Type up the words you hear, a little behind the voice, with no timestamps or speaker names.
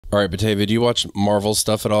All right, Batavia, do you watch Marvel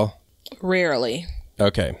stuff at all? Rarely.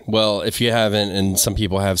 Okay. Well, if you haven't, and some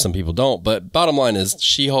people have, some people don't, but bottom line is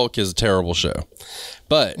She-Hulk is a terrible show.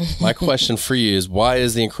 But my question for you is, why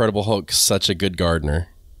is the Incredible Hulk such a good gardener?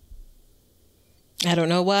 I don't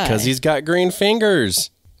know why. Because he's got green fingers.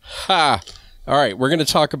 Ha! All right, we're going to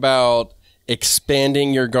talk about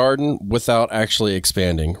expanding your garden without actually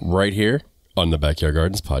expanding right here on the Backyard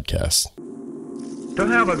Gardens podcast. To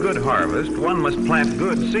have a good harvest, one must plant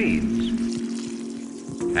good seeds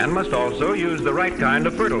and must also use the right kind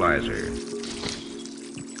of fertilizer.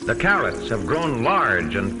 The carrots have grown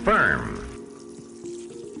large and firm.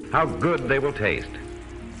 How good they will taste.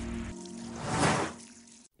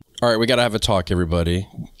 All right, we got to have a talk, everybody.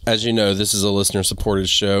 As you know, this is a listener-supported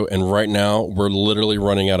show, and right now we're literally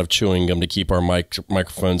running out of chewing gum to keep our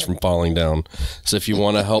microphones from falling down. So if you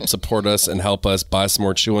want to help support us and help us buy some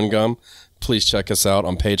more chewing gum, please check us out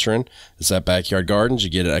on Patreon. It's at Backyard Gardens. You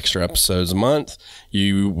get extra episodes a month.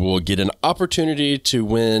 You will get an opportunity to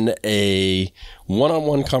win a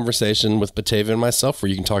one-on-one conversation with Batavia and myself where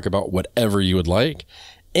you can talk about whatever you would like.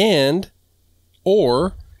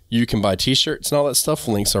 Or you can buy t-shirts and all that stuff.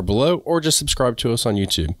 Links are below, or just subscribe to us on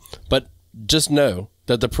YouTube. But just know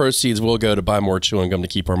that the proceeds will go to buy more chewing gum to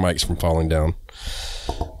keep our mics from falling down.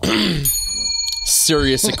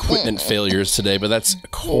 Serious equipment failures today, but that's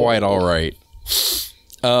quite all right.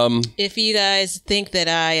 If you guys think that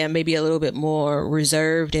I am maybe a little bit more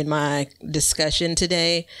reserved in my discussion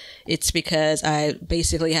today, it's because I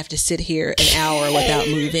basically have to sit here an hour without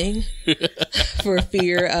moving for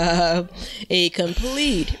fear of a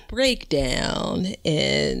complete breakdown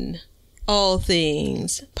in all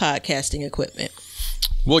things podcasting equipment.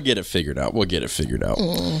 We'll get it figured out.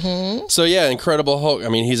 Mm-hmm. So yeah, Incredible Hulk. I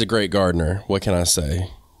mean, he's a great gardener. What can I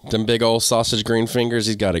say? Them big old sausage green fingers,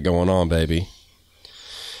 he's got it going on, baby.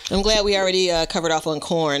 I'm glad we already covered off on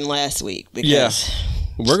corn last week. Because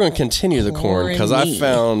we're going to continue the corn because I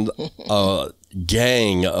found a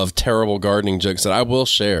gang of terrible gardening jokes that I will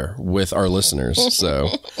share with our listeners. So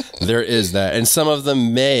there is that. And some of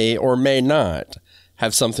them may or may not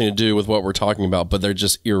have something to do with what we're talking about, but they're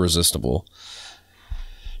just irresistible.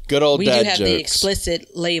 Good old dad jokes. We do have the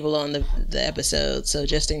explicit label on the episode, so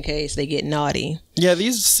just in case they get naughty. Yeah,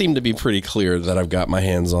 these seem to be pretty clear that I've got my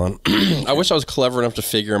hands on. I wish I was clever enough to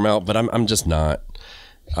figure them out, but I'm just not.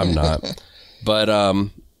 I'm not. But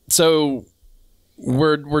so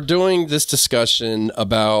we're doing this discussion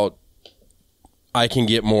about I can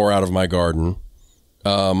get more out of my garden.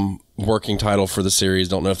 Working title for the series.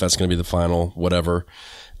 Don't know if that's going to be the final, whatever.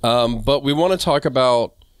 But we want to talk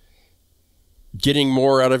about getting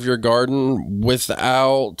more out of your garden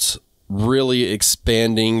without really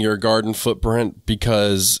expanding your garden footprint,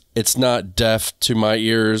 because it's not deaf to my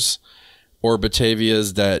ears or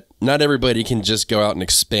Batavia's that not everybody can just go out and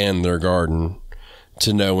expand their garden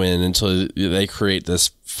to no end until they create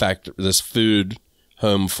this food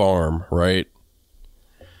home farm, right?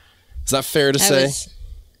 Is that fair to say?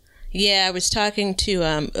 Yeah, I was talking to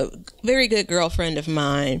a very good girlfriend of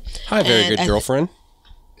mine. Hi, very good girlfriend.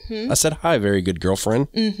 I said, hi, very good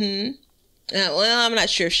girlfriend. Mm-hmm. Well, I'm not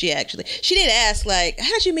sure if she did ask, like,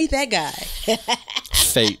 how did you meet that guy?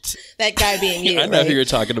 Fate. That guy being you. I know who you're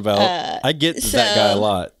talking about. I get that guy a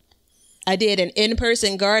lot. I did an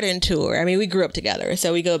in-person garden tour. I mean, we grew up together,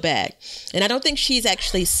 so we go back. And I don't think she's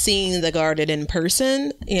actually seen the garden in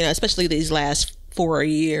person, especially these last 4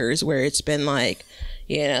 years where it's been like,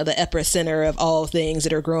 the epicenter of all things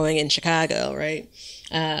that are growing in Chicago, right?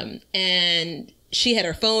 And she had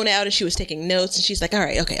her phone out and she was taking notes, and she's like, all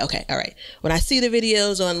right. When I see the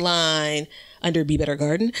videos online under Be Better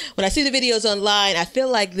Garden, when I see the videos online, I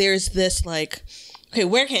feel like there's this like, okay,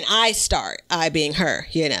 where can I start? I being her,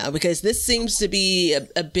 because this seems to be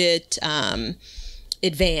a bit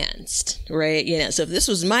advanced, right? So if this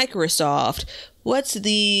was Microsoft, what's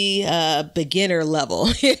the beginner level?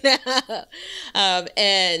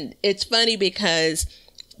 And it's funny because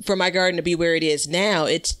for my garden to be where it is now,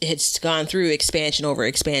 it's gone through expansion over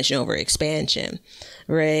expansion over expansion,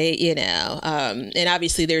 right? And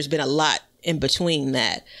obviously there's been a lot in between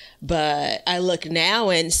that. But I look now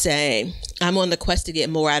and say, I'm on the quest to get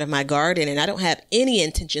more out of my garden, and I don't have any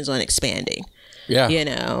intentions on expanding. Yeah.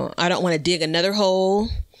 I don't want to dig another hole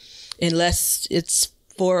unless it's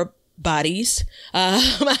for bodies.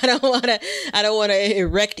 I don't want to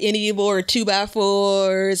erect any more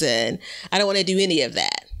 2x4s, and I don't want to do any of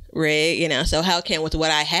that. Right. So how can, with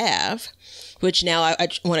what I have, which now I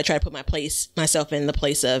want to try to put myself in the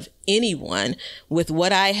place of anyone, with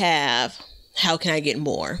what I have, how can I get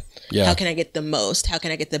more? Yeah. How can I get the most? How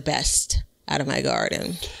can I get the best out of my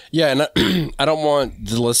garden? Yeah. And I don't want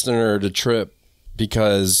the listener to trip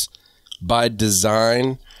because by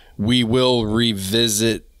design, we will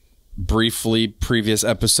revisit briefly previous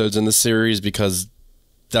episodes in the series because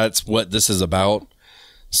that's what this is about.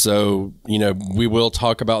 So, you know, we will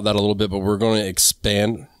talk about that a little bit, but we're going to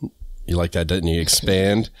expand. You like that, didn't you?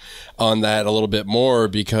 Expand on that a little bit more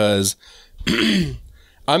because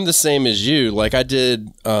I'm the same as you. Like I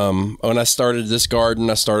did when I started this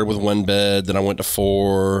garden, I started with 1 bed, then I went to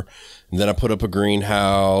 4, and then I put up a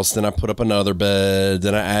greenhouse, then I put up another bed,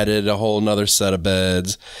 then I added a whole nother set of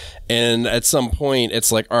beds. And at some point,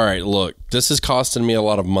 it's like, all right, look, this is costing me a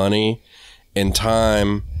lot of money and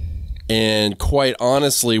time. And quite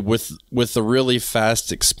honestly, with the really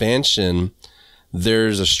fast expansion,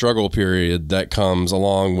 there's a struggle period that comes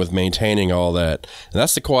along with maintaining all that. And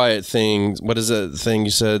that's the quiet thing. What is that thing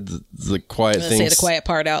you said? The quiet thing. Say the quiet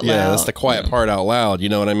part out loud. Yeah, that's the quiet part out loud. You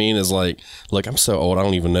know what I mean? Is like, look, I'm so old. I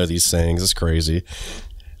don't even know these things. It's crazy.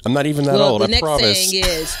 I'm not even that old. I promise. The next thing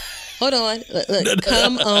is, hold on. Look,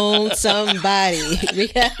 come on, somebody.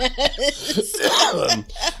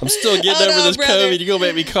 I'm still getting over this brother. COVID. You're going to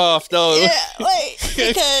make me cough. No. Yeah, wait,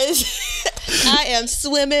 because I am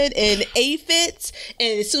swimming in aphids,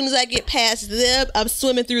 and as soon as I get past them, I'm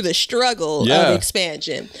swimming through the struggle of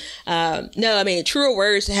expansion. No, I mean, truer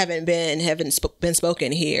words haven't been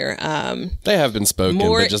spoken here. They have been spoken,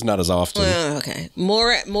 but just not as often. Okay,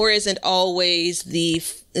 more isn't always the.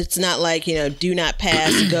 It's not like, you know, do not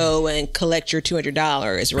pass, go and collect your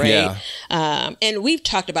 $200, right? Yeah. And we've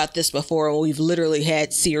talked about this before, and we've literally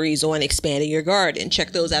had series on expanding your garden.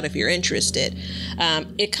 Check those out if you're interested.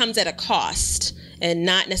 It comes at a cost and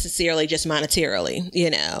not necessarily just monetarily, you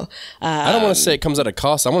know. I don't want to say it comes at a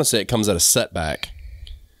cost. I want to say it comes at a setback.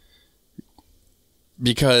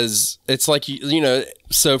 Because it's like, you know,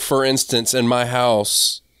 so for instance, in my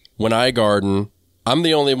house, when I garden, I'm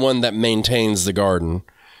the only one that maintains the garden.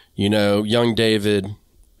 You know, young David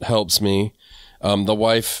helps me. The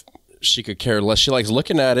wife, she could care less. She likes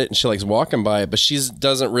looking at it and she likes walking by it, but she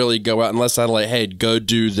doesn't really go out unless I like, hey, go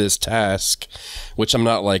do this task, which I'm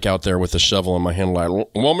not like out there with a shovel in my hand like,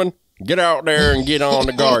 woman, get out there and get on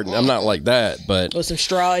the garden. I'm not like that, but with some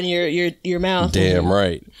straw in your mouth. Damn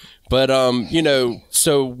right. But you know,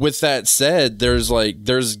 so with that said, there's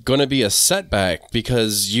going to be a setback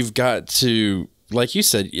because you've got to, like you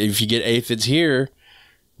said, if you get aphids here,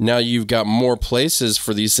 now you've got more places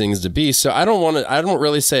for these things to be. So I don't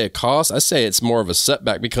really say a cost. I say it's more of a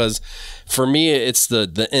setback because for me, it's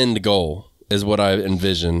the end goal is what I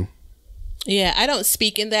envision. Yeah, I don't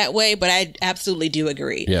speak in that way, but I absolutely do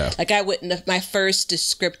agree. Yeah. Like I wouldn't, my first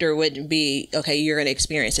descriptor wouldn't be, okay, you're going to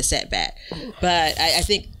experience a setback. But I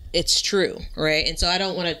think it's true, right? And so I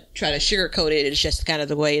don't want to try to sugarcoat it. It's just kind of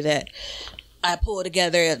the way that I pull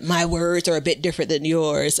together. My words are a bit different than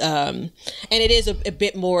yours. And it is a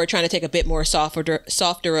bit more, trying to take a bit more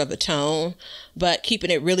softer of a tone, but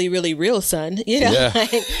keeping it really, really real, son. You know, yeah.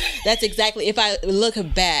 Like, that's exactly, if I look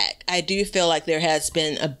back, I do feel like there has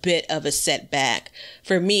been a bit of a setback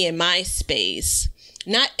for me in my space.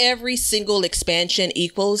 Not every single expansion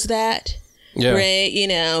equals that. Yeah. Right, you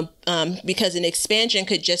know, because an expansion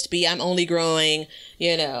could just be I'm only growing,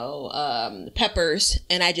 you know, peppers,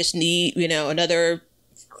 and I just need, you know, another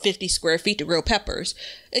 50 square feet to grow peppers.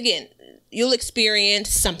 Again, you'll experience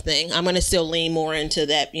something. I'm going to still lean more into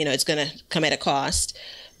that, you know, it's going to come at a cost,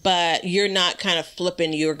 but you're not kind of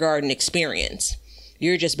flipping your garden experience.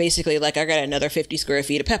 You're just basically like, I got another 50 square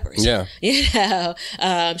feet of peppers. Yeah. You know,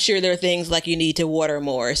 sure, there are things like you need to water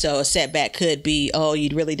more. So a setback could be, oh, you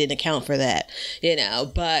really didn't account for that, you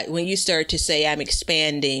know. But when you start to say, I'm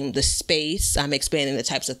expanding the space, I'm expanding the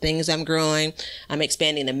types of things I'm growing, I'm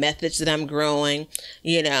expanding the methods that I'm growing,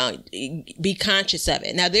 you know, be conscious of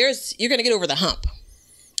it. Now you're going to get over the hump.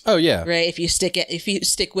 Oh, yeah. Right. If you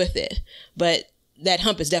stick with it. But that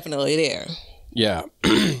hump is definitely there. Yeah.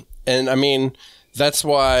 And I mean, that's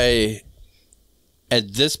why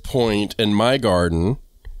at this point in my garden,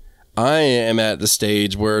 I am at the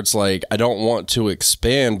stage where it's like, I don't want to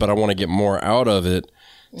expand, but I want to get more out of it.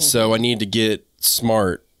 Mm-hmm. So I need to get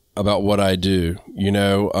smart about what I do. You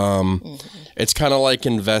know, It's kind of like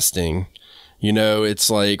investing. You know, it's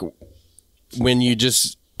like when you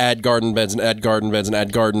just add garden beds and add garden beds and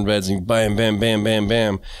add garden beds and bam, bam, bam, bam,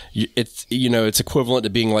 bam. It's, you know, it's equivalent to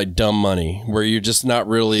being like dumb money, where you're just not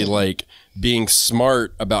really like being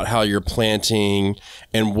smart about how you're planting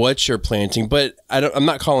and what you're planting. But I'm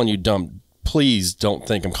not calling you dumb. Please don't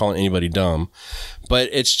think I'm calling anybody dumb. But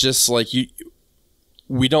it's just like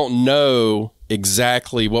we don't know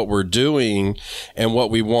exactly what we're doing and what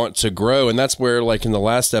we want to grow. And that's where, like in the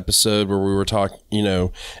last episode where we were talking, you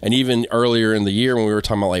know, and even earlier in the year when we were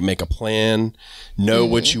talking about like make a plan, know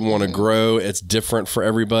what you want to grow. It's different for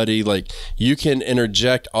everybody. Like you can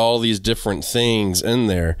interject all these different things in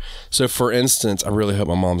there. So for instance, I really hope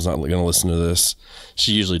my mom's not going to listen to this.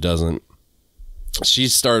 She usually doesn't. She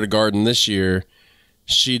started a garden this year.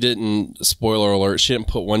 She didn't, spoiler alert, she didn't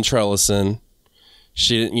put one trellis in.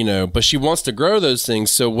 She didn't, you know, but she wants to grow those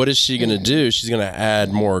things. So what is she going to do? She's going to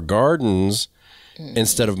add more gardens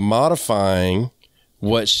instead of modifying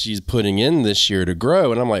what she's putting in this year to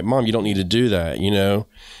grow. And I'm like, Mom, you don't need to do that, you know?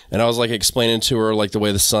 And I was like explaining to her like the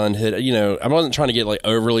way the sun hit, you know, I wasn't trying to get like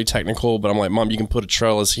overly technical, but I'm like, Mom, you can put a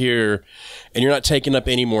trellis here and you're not taking up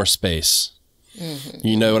any more space.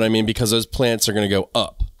 You know what I mean? Because those plants are going to go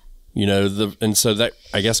up. You know, and so that,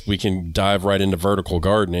 I guess we can dive right into vertical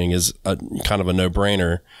gardening is a kind of a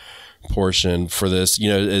no-brainer portion for this, you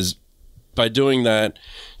know, is by doing that,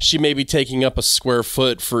 she may be taking up a square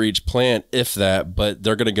foot for each plant, if that, but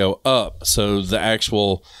they're going to go up. So the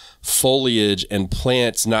actual foliage and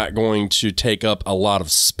plants not going to take up a lot of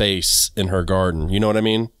space in her garden. You know what I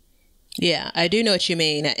mean? Yeah, I do know what you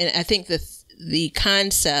mean. And I think the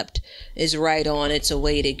concept is right on. It's a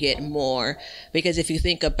way to get more, because if you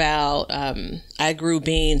think about, I grew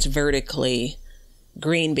beans vertically,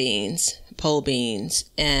 green beans, pole beans,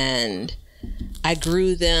 and I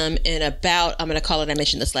grew them in about, I'm going to call it, I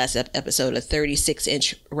mentioned this last episode, a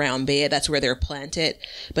 36-inch round bed. That's where they're planted,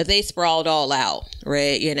 but they sprawled all out,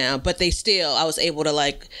 right? You know, but they still, I was able to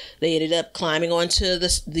like, they ended up climbing onto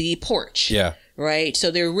the porch. Yeah. Right. So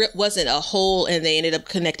there wasn't a hole, and they ended up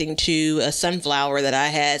connecting to a sunflower that I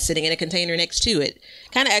had sitting in a container next to it,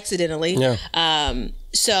 kind of accidentally. Yeah.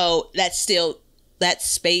 So that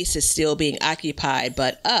space is still being occupied,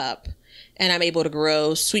 but up, and I'm able to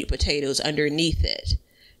grow sweet potatoes underneath it.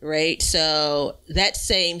 Right. So that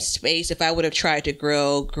same space, if I would have tried to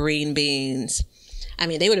grow green beans, I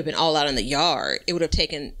mean, they would have been all out in the yard. It would have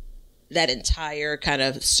taken that entire kind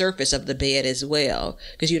of surface of the bed as well,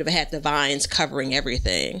 because you'd have had the vines covering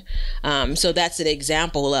everything. So that's an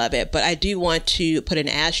example of it. But I do want to put an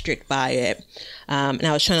asterisk by it. And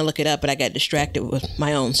I was trying to look it up, but I got distracted with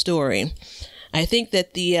my own story. I think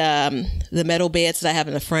that the metal beds that I have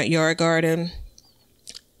in the front yard garden,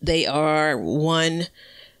 they are 1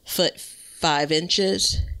 foot 5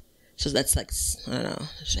 inches. So that's like, I don't know,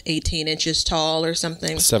 18 inches tall or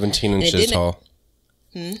something. 17 inches tall.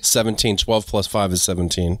 17, 12 plus 5 is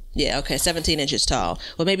 17. Yeah, okay, 17 inches tall.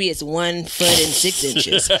 Well, maybe it's 1 foot and 6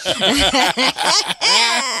 inches. Let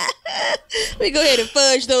me go ahead and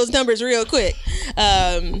fudge those numbers real quick.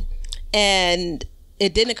 And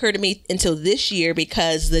it didn't occur to me until this year,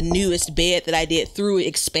 because the newest bed that I did through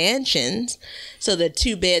expansions, so the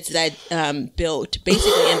 2 beds that I built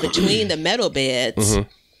basically in between the metal beds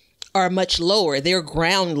are much lower. They're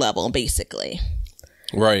ground level, basically.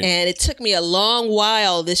 Right. And it took me a long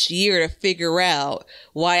while this year to figure out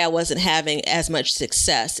why I wasn't having as much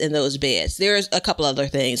success in those beds. There's a couple other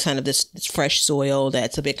things, kind of this fresh soil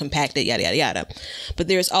that's a bit compacted, yada, yada, yada. But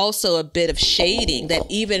there's also a bit of shading that,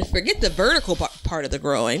 even forget the vertical part of the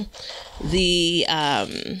growing, the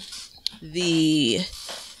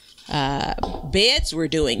beds we're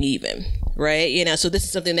doing even, right? You know, so this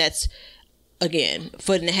is something that's, again,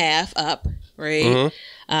 1.5 feet up, right?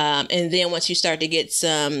 And then once you start to get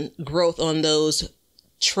some growth on those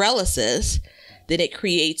trellises, then it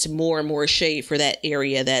creates more and more shade for that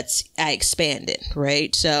area I expanded,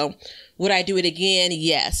 right? So would I do it again?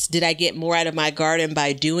 Yes. Did I get more out of my garden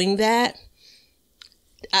by doing that?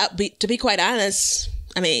 To be quite honest,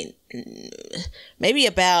 I mean, maybe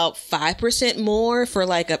about 5% more for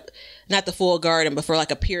like not the full garden, but for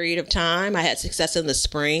like a period of time. I had success in the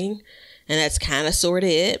spring, and that's kind of sort of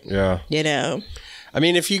it. Yeah. You know? I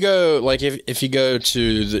mean, if you go if you go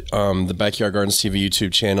to the Backyard Gardens TV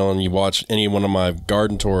YouTube channel and you watch any one of my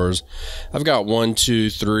garden tours, I've got 1, 2,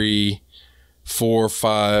 3, 4,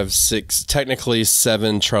 5, 6, technically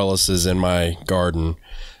 7 trellises in my garden.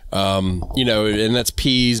 You know, and that's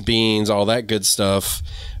peas, beans, all that good stuff.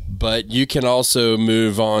 But you can also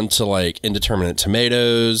move on to like indeterminate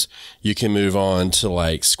tomatoes. You can move on to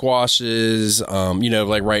like squashes. You know,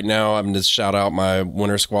 like right now, I'm going to shout out my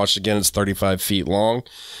winter squash again. It's 35 feet long.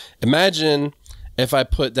 Imagine if I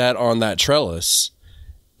put that on that trellis.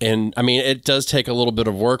 And I mean, it does take a little bit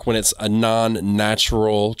of work when it's a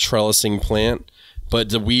non-natural trellising plant. But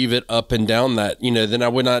to weave it up and down that, you know, then I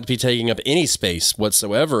would not be taking up any space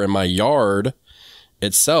whatsoever in my yard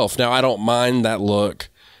itself. Now, I don't mind that look.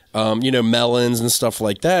 You know, melons and stuff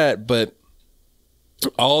like that, but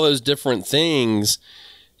all those different things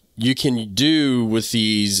you can do with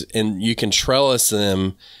these, and you can trellis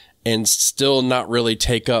them and still not really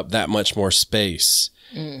take up that much more space.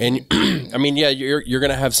 And I mean, yeah, you're going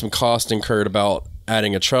to have some cost incurred about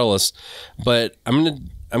adding a trellis, but I'm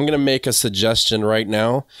going to make a suggestion right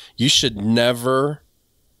now. You should never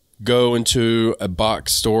go into a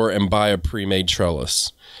box store and buy a pre-made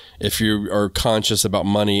trellis if you are conscious about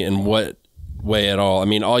money in what way at all. I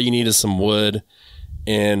mean, all you need is some wood,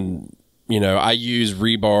 and I use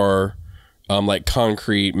rebar, like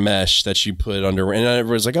concrete mesh that you put under, and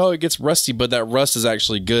everyone's like, oh, it gets rusty, but that rust is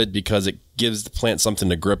actually good because it gives the plant something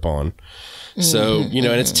to grip on. So, and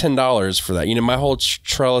it's $10 for that. My whole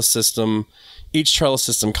trellis system, each trellis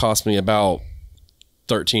system cost me about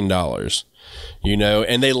 $13,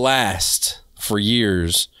 and they last for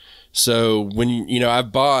years. So when,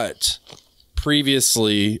 I've bought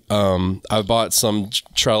previously, I've bought some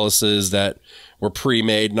trellises that were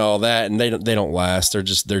pre-made and all that, and they don't last.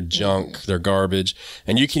 They're junk. They're garbage.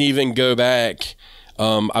 And you can even go back.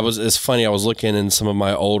 It's funny. I was looking in some of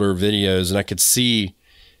my older videos, and I could see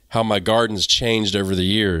how my garden's changed over the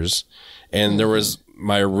years. And there was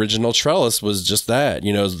my original trellis was just that.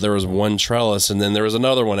 There was one trellis, and then there was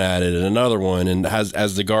another one added, and another one. And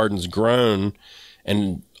as the garden's grown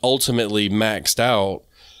and ultimately maxed out,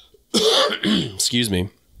 excuse me,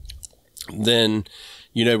 then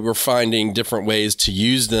we're finding different ways to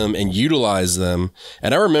use them and utilize them.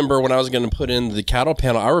 And I remember when I was going to put in the cattle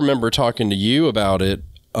panel, I remember talking to you about it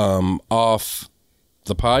off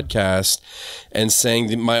the podcast and saying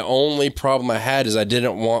that my only problem I had is I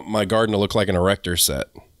didn't want my garden to look like an erector set.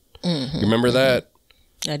 You remember that?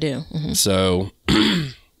 I do. So,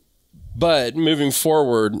 but moving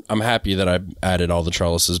forward, I'm happy that I added all the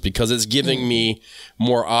trellises because it's giving me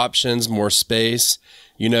more options, more space.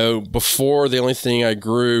 Before, the only thing I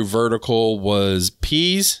grew vertical was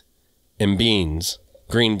peas and beans,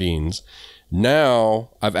 green beans. Now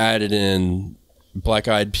I've added in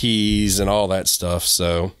black-eyed peas and all that stuff.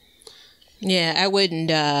 So, yeah, I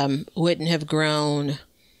wouldn't have grown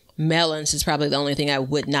melons. Is probably the only thing I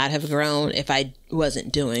would not have grown if I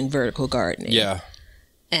wasn't doing vertical gardening. Yeah.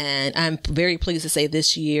 And I'm very pleased to say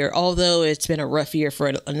this year, although it's been a rough year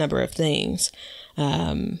for a number of things,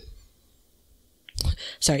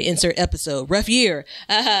 sorry, insert episode, rough year.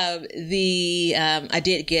 I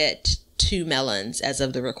did get 2 melons as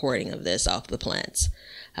of the recording of this off the plants.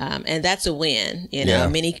 And that's a win, Yeah.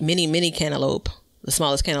 mini cantaloupe, the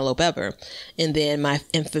smallest cantaloupe ever. And then my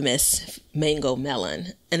infamous mango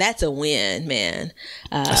melon. And that's a win, man.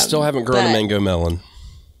 I still haven't grown a mango melon.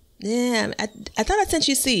 Yeah. I thought I sent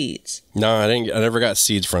you seeds. No, I didn't. I never got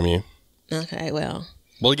seeds from you. Okay, well.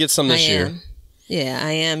 We'll get some this year. Yeah,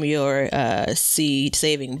 I am your seed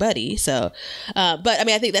saving buddy. So, but I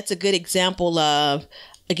mean, I think that's a good example of,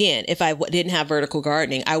 again, if I didn't have vertical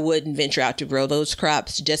gardening, I wouldn't venture out to grow those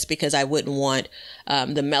crops just because I wouldn't want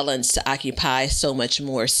the melons to occupy so much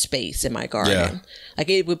more space in my garden. Yeah.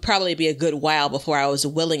 Like it would probably be a good while before I was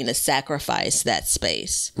willing to sacrifice that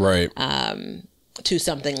space. Right. To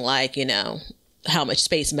something like, how much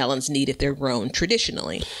space melons need if they're grown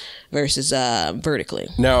traditionally versus vertically.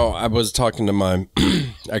 Now, I was talking to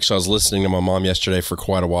actually, I was listening to my mom yesterday for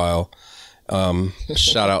quite a while.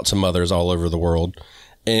 Shout out to mothers all over the world.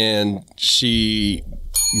 And she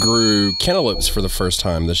grew cantaloupes for the first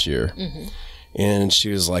time this year. And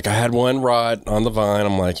she was like, I had one rot on the vine.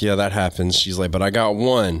 I'm like, yeah, that happens. She's like, but I got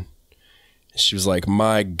one. She was like,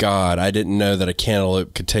 my God, I didn't know that a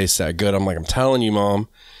cantaloupe could taste that good. I'm like, I'm telling you, Mom.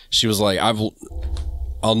 She was like,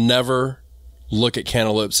 I'll never look at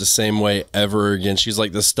cantaloupes the same way ever again. She's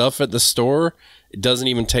like, the stuff at the store, it doesn't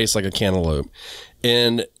even taste like a cantaloupe.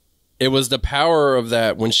 And it was the power of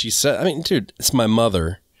that when she said, I mean, dude, it's my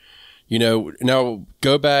mother. Now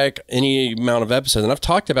go back any amount of episodes, and I've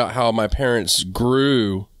talked about how my parents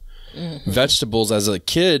grew vegetables as a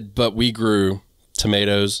kid, but we grew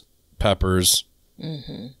tomatoes, peppers.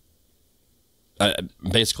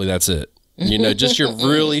 Basically, that's it. Just your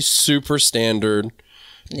really super standard,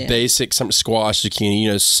 basic, some squash,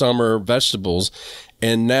 zucchini, summer vegetables.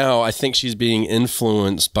 And now I think she's being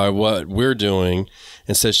influenced by what we're doing,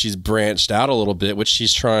 and says she's branched out a little bit, which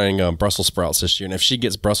she's trying Brussels sprouts this year. And if she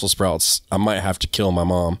gets Brussels sprouts, I might have to kill my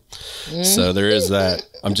mom. So there is that.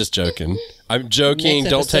 I'm just joking. I'm joking.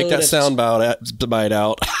 Don't take that sound bite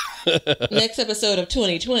out. Next episode of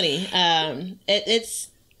 2020. It's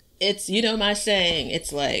my saying.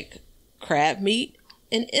 It's like crab meat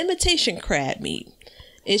and imitation crab meat.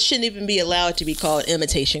 It shouldn't even be allowed to be called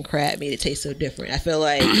imitation crab meat. It tastes so different. I feel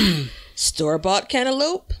like store-bought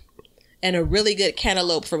cantaloupe and a really good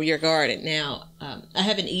cantaloupe from your garden. Now, I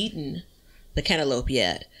haven't eaten the cantaloupe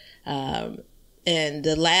yet. And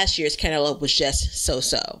the last year's cantaloupe was just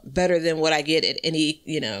so. Better than what I get at any,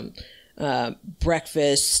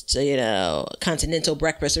 breakfast, continental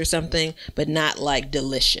breakfast or something, but not like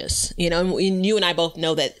delicious. And you and I both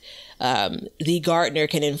know that the gardener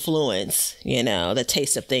can influence, the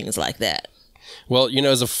taste of things like that. Well,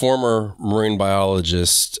 as a former marine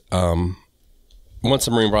biologist, once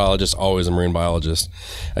a marine biologist, always a marine biologist,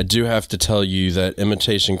 I do have to tell you that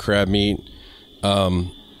imitation crab meat,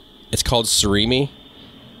 it's called surimi,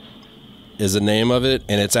 is the name of it,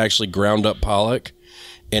 and it's actually ground up pollock,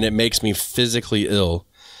 and it makes me physically ill.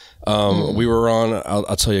 We were on,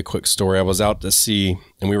 I'll tell you a quick story. I was out to sea,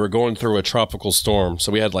 and we were going through a tropical storm,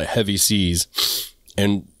 so we had like heavy seas,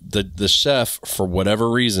 and the chef, for whatever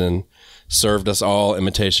reason, served us all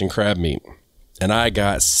imitation crab meat, and I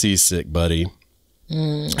got seasick, buddy.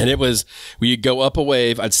 And it was, you'd go up a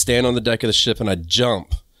wave, I'd stand on the deck of the ship, and I'd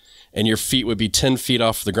jump, and your feet would be 10 feet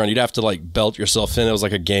off the ground. You'd have to like belt yourself in. It was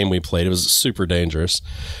like a game we played. It was super dangerous.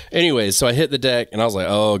 Anyways, so I hit the deck, and I was like,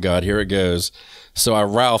 oh God, here it goes. So I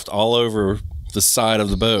ralphed all over the side of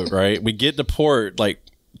the boat, right? We get to port like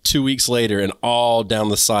 2 weeks later, and all down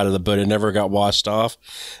the side of the boat. It never got washed off.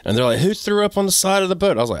 And they're like, who threw up on the side of the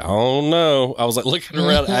boat? I was like, oh no. I was like looking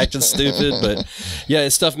around acting stupid. But yeah,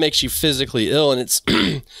 this stuff makes you physically ill. And it's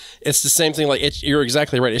it's the same thing. Like, you're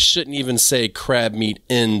exactly right. It shouldn't even say crab meat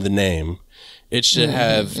in the name. It should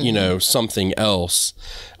have, something else.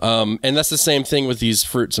 And that's the same thing with these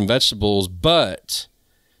fruits and vegetables. But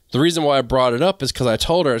the reason why I brought it up is because I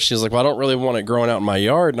told her, she's like, well, I don't really want it growing out in my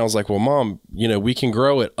yard. And I was like, well, Mom, we can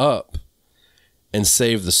grow it up and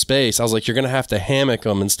save the space. I was like, you're going to have to hammock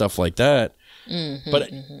them and stuff like that.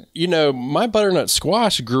 But, my butternut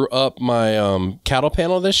squash grew up my cattle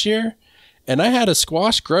panel this year, and I had a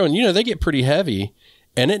squash grow, and, they get pretty heavy,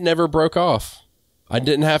 and it never broke off. I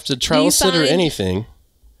didn't have to trellis it or anything.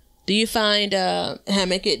 Do you find,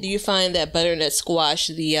 hammock it, do you find that butternut squash,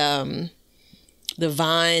 the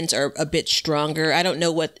vines are a bit stronger? I don't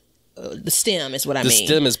know what the stem is. What I mean. The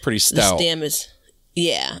stem is pretty stout. The stem is,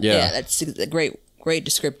 yeah. That's a great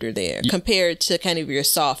descriptor there compared to kind of your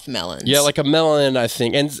soft melons. Yeah, like a melon, I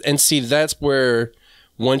think, and see, that's where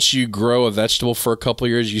once you grow a vegetable for a couple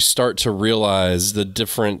of years, you start to realize the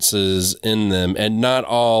differences in them, and not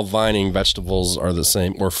all vining vegetables are the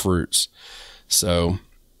same, or fruits. So,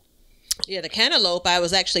 yeah, the cantaloupe. I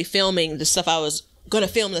was actually filming the stuff I was going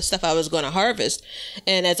to harvest,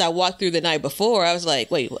 and as I walked through the night before, I was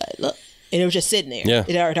like, wait, what? Look. And it was just sitting there. Yeah.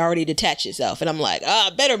 It had already detached itself, and I'm like,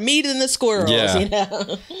 better meat than the squirrels.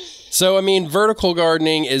 Yeah. So, I mean, vertical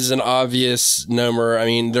gardening is an obvious no-mer. I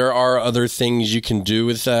mean, there are other things you can do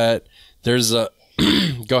with that. There's a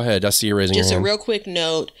go ahead, I see you raising your hand. Just a real quick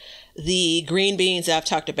note, the green beans I've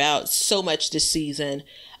talked about so much this season,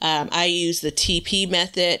 I use the TP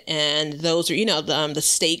method, and those are, the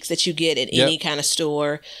steaks that you get at any kind of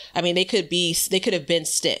store. I mean, they could have been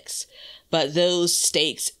sticks, but those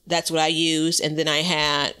steaks, that's what I use. And then I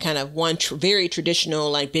had kind of one very traditional,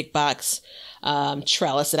 like big box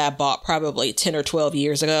trellis that I bought probably 10 or 12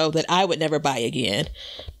 years ago that I would never buy again.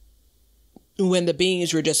 When the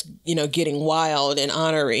beans were just, getting wild and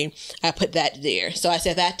ornery, I put that there. So I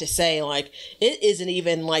said that to say, like, it isn't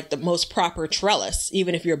even like the most proper trellis,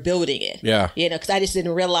 even if you're building it. Yeah. Because I just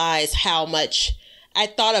didn't realize how much I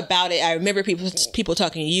thought about it. I remember people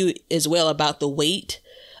talking to you as well about the weight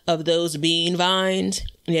of those bean vines,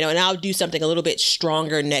 and I'll do something a little bit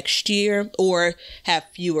stronger next year or have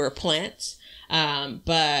fewer plants.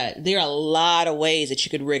 But there are a lot of ways that you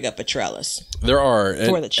could rig up a trellis. There are.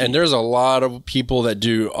 And there's a lot of people that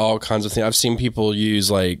do all kinds of things. I've seen people use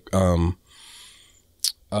like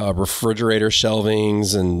refrigerator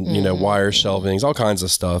shelvings and, wire shelvings, all kinds of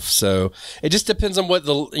stuff. So it just depends on what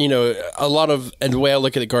and the way I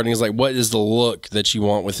look at the gardening is like, what is the look that you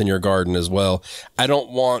want within your garden as well? I don't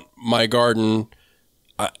want my garden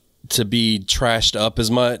to be trashed up as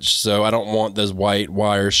much, so I don't want those white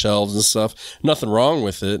wire shelves and stuff. Nothing wrong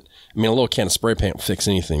with it. I mean, a little can of spray paint will fix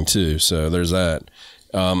anything too, so there's that.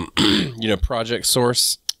 Project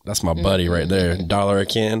Source, that's my buddy right there. $1 a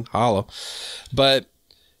can, holla. But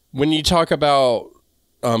when you talk about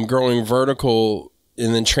growing vertical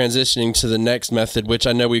and then transitioning to the next method, which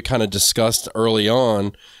I know we kind of discussed early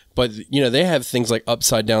on, but they have things like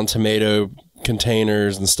upside down tomato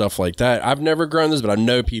containers and stuff like that. I've never grown this, but I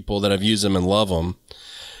know people that have used them and love them.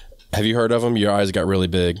 Have you heard of them? Your eyes got really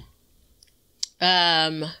big.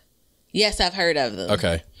 Yes, I've heard of them.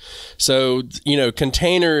 Okay. So,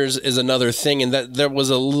 containers is another thing, and that there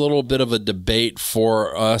was a little bit of a debate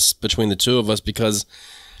for us between the two of us because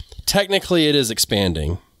technically it is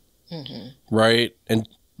expanding. Right?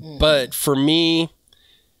 But for me,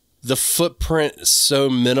 the footprint is so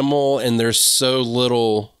minimal and there's so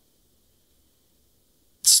little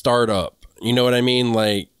startup. You know what I mean?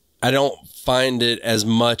 Like, I don't find it as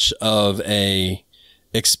much of a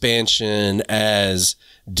expansion as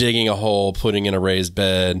digging a hole, putting in a raised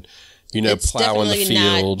bed, It's plowing the definitely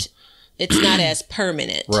field. It's not as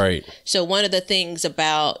permanent. Right. So one of the things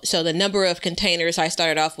so the number of containers I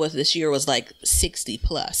started off with this year was like 60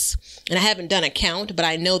 plus. And I haven't done a count, but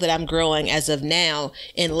I know that I'm growing as of now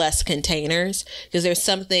in less containers, because there's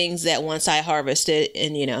some things that once I harvested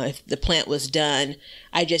and, if the plant was done,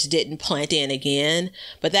 I just didn't plant in again.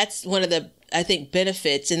 But that's one of the, I think,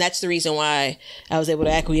 benefits. And that's the reason why I was able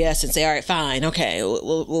to acquiesce and say, all right, fine. Okay,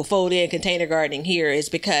 we'll fold in container gardening here, is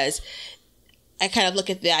because I kind of look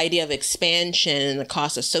at the idea of expansion and the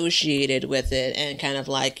cost associated with it, and kind of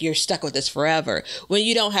like, you're stuck with this forever. When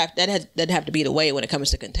you don't have, doesn't have to be the way when it comes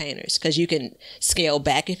to containers, because you can scale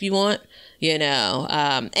back if you want,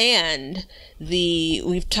 and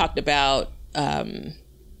we've talked about,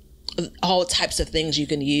 all types of things you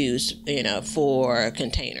can use, for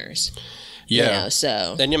containers. Yeah.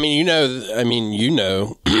 So. And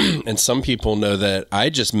and some people know that I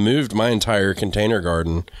just moved my entire container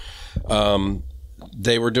garden.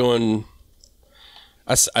 They were doing,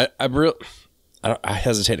 I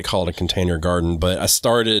hesitate to call it a container garden, but I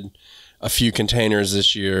started a few containers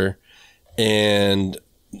this year, and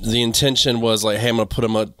the intention was like, hey, I'm going to put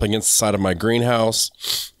them up against the side of my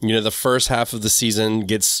greenhouse. The first half of the season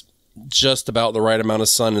gets just about the right amount of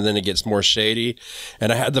sun, and then it gets more shady.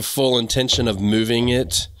 And I had the full intention of moving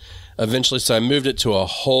it eventually. So I moved it to a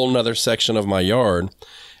whole nother section of my yard.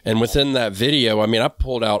 And within that video, I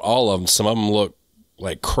pulled out all of them. Some of them looked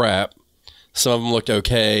like crap. Some of them looked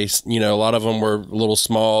okay. A lot of them were a little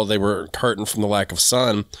small. They were hurting from the lack of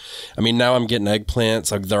sun. Now I'm getting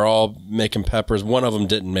eggplants. Like, they're all making peppers. One of them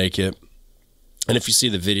didn't make it. And if you see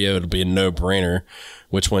the video, it'll be a no-brainer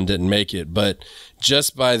which one didn't make it. But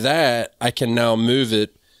just by that, I can now move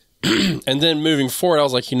it. And then moving forward, I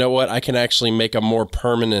was like, you know what? I can actually make a more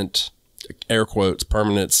permanent, air quotes,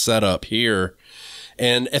 permanent setup here.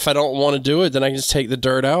 And if I don't want to do it, then I can just take the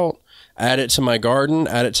dirt out, add it to my garden,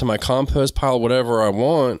 add it to my compost pile, whatever I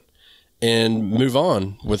want, and move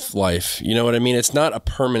on with life. You know what I mean? It's not a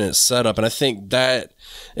permanent setup. And I think that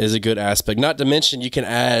is a good aspect. Not to mention, you can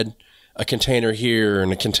add a container here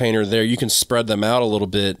and a container there. You can spread them out a little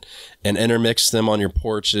bit and intermix them on your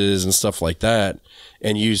porches and stuff like that,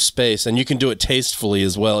 and use space. And you can do it tastefully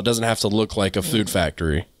as well. It doesn't have to look like a food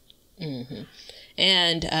factory. Mm-hmm.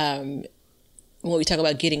 And, when we talk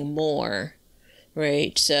about getting more,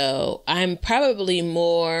 right? So I'm probably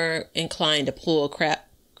more inclined to pull crops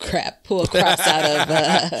out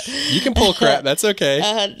of. You can pull crap. That's okay.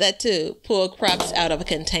 That too. Pull crops out of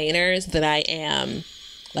containers than I am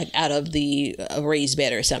like out of the raised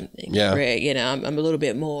bed or something. Yeah. Right. I'm a little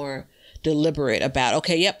bit more deliberate about,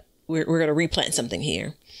 okay, yep, we're going to replant something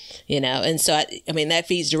here. And so, that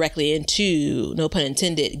feeds directly into, no pun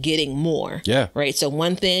intended, getting more. Yeah. Right. So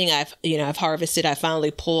one thing I've harvested, I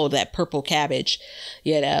finally pulled that purple cabbage,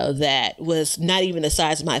 that was not even the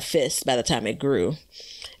size of my fist by the time it grew.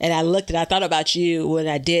 And I thought about you when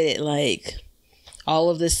I did it, like all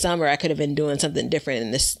of this summer, I could have been doing something different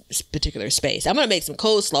in this particular space. I'm going to make some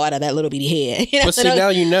coleslaw out of that little bitty head. But see,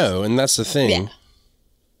 now and that's the thing. Yeah.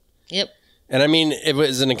 Yep. And it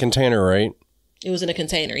was in a container, right? It was in a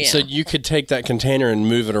container, yeah. So you could take that container and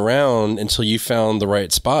move it around until you found the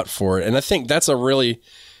right spot for it. And I think that's a really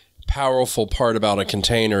powerful part about a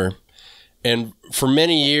container. And for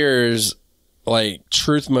many years, like,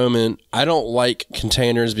 truth moment, I don't like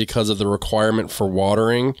containers because of the requirement for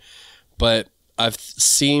watering, but I've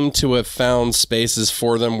seemed to have found spaces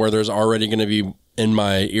for them where there's already going to be, in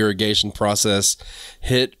my irrigation process,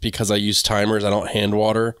 hit, because I use timers. I don't hand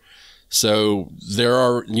water. So there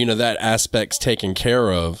are, that aspect's taken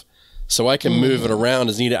care of. So I can move it around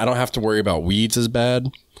as needed. I don't have to worry about weeds as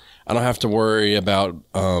bad. I don't have to worry about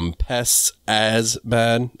pests as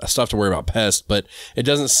bad. I still have to worry about pests, but it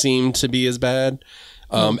doesn't seem to be as bad.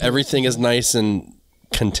 Everything is nice and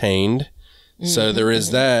contained. So there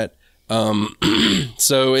is that.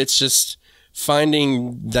 So it's just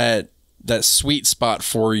finding that sweet spot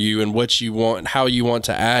for you and what you want, how you want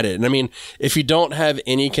to add it. And if you don't have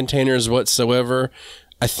any containers whatsoever,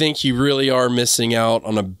 I think you really are missing out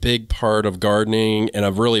on a big part of gardening and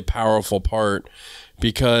a really powerful part,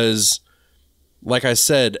 because, like I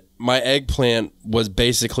said, my eggplant was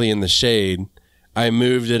basically in the shade. I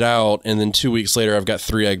moved it out, and then 2 weeks later, I've got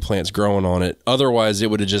 3 eggplants growing on it. Otherwise,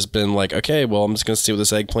 it would have just been like, okay, well, I'm just going to see what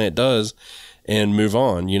this eggplant does and move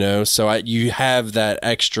on, So you have that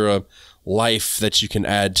extra life that you can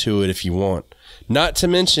add to it if you want. Not to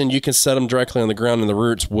mention, you can set them directly on the ground and the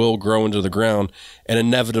roots will grow into the ground and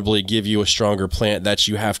inevitably give you a stronger plant that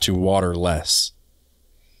you have to water less.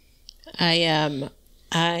 If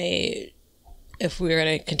we're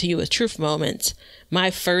going to continue with truth moments,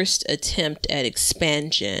 my first attempt at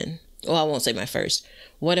expansion, well, I won't say my first.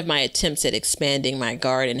 One of my attempts at expanding my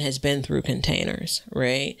garden has been through containers,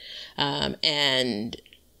 right? And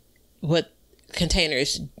what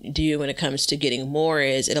containers do when it comes to getting more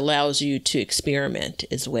is it allows you to experiment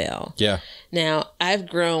as well. Yeah. Now, I've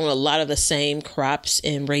grown a lot of the same crops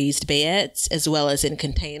in raised beds as well as in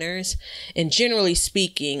containers. And generally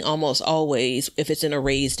speaking, almost always, if it's in a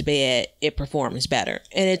raised bed, it performs better.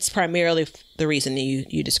 And it's primarily the reason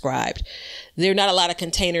you described. There are not a lot of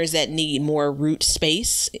containers that need more root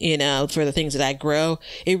space, for the things that I grow.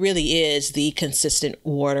 It really is the consistent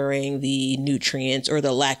watering, the nutrients, or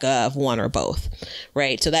the lack of one or both,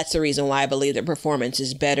 right? So that's the reason why I believe that performance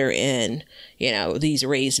is better in, these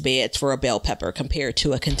raised beds for a bell pepper compared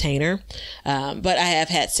to a container. But I have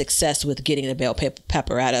had success with getting the bell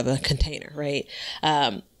pepper out of a container, right?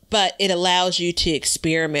 But it allows you to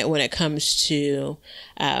experiment when it comes to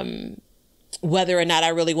whether or not I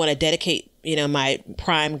really want to dedicate, my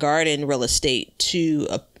prime garden real estate to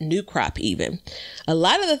a new crop even. A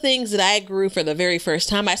lot of the things that I grew for the very first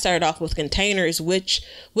time, I started off with containers, which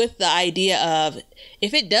with the idea of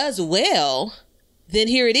if it does well, then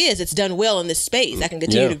here it is. It's done well in this space. I can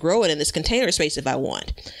continue to grow it in this container space if I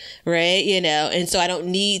want, right? And so I don't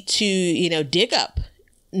need to, dig up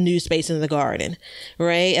new space in the garden,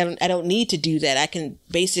 right? I don't need to do that. I can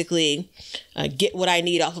basically get what I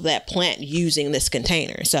need off of that plant using this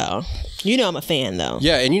container. So, I'm a fan though.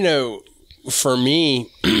 Yeah. And for me,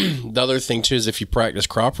 the other thing too is if you practice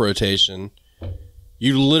crop rotation,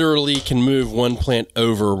 you literally can move one plant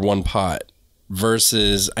over one pot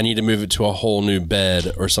versus I need to move it to a whole new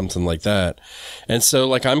bed or something like that. And so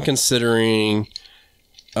like I'm considering,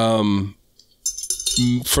 for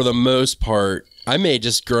the most part, I may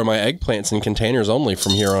just grow my eggplants in containers only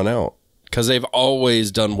from here on out because they've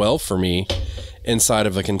always done well for me inside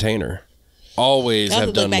of a container. Always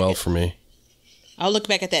have done well for me. I'll look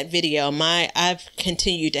back at that video. I've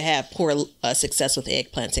continued to have poor success with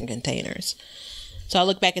eggplants in containers. So I'll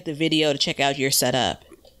look back at the video to check out your setup.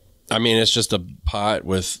 I mean, it's just a pot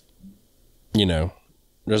with,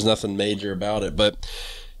 there's nothing major about it. But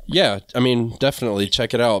yeah, I mean, definitely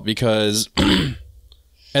check it out because...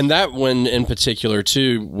 And that one in particular,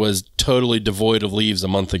 too, was totally devoid of leaves a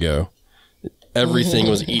month ago. Everything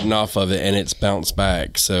was eaten off of it, and it's bounced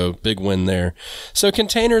back. So, big win there. So,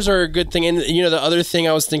 containers are a good thing. And, the other thing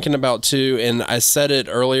I was thinking about, too, and I said it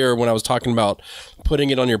earlier when I was talking about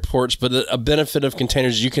putting it on your porch, but a benefit of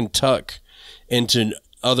containers, you can tuck into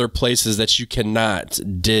other places that you cannot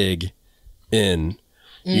dig in.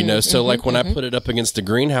 So, like, when I put it up against the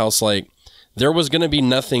greenhouse, like, there was going to be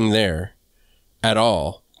nothing there at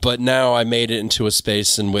all. But now I made it into a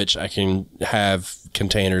space in which I can have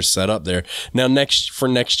containers set up there. Now, for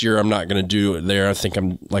next year, I'm not going to do it there. I think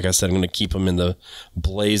like I said, I'm going to keep them in the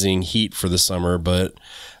blazing heat for the summer. But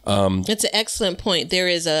it's an excellent point. There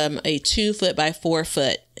is a 2 foot by 4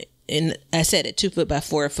 foot, and I said it 2 foot by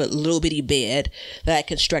 4 foot little bitty bed that I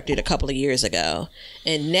constructed a couple of years ago.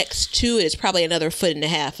 And next to it is probably another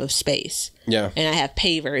 1.5 foot of space. Yeah. And I have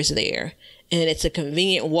pavers there. And it's a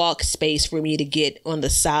convenient walk space for me to get on the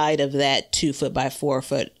side of that 2 foot by 4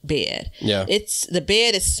 foot bed. Yeah. The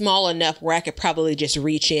bed is small enough where I could probably just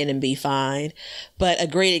reach in and be fine. But a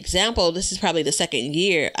great example, this is probably the second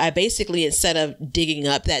year, I basically, instead of digging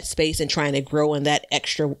up that space and trying to grow in that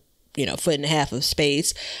extra, 1.5 foot of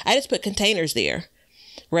space, I just put containers there.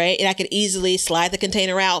 Right. And I could easily slide the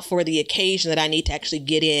container out for the occasion that I need to actually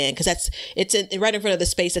get in, because it's right in front of the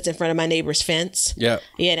space that's in front of my neighbor's fence. Yeah.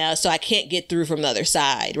 So I can't get through from the other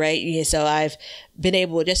side. Right. So I've been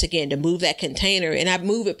able just, again, to move that container, and I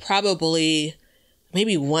move it probably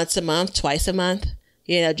maybe once a month, twice a month.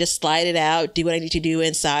 Just slide it out, do what I need to do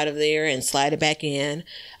inside of there and slide it back in.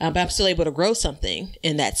 But I'm still able to grow something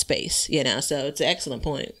in that space, so it's an excellent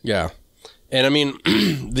point. Yeah. And I mean,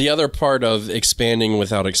 the other part of expanding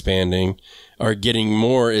without expanding or getting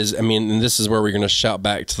more is, and this is where we're going to shout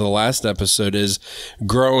back to the last episode, is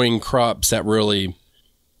growing crops that really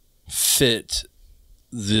fit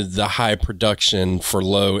the high production for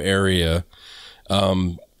low area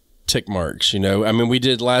tick marks. We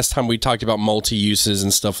did last time, we talked about multi-uses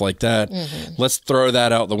and stuff like that. Mm-hmm. Let's throw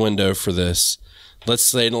that out the window for this.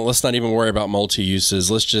 Let's not even worry about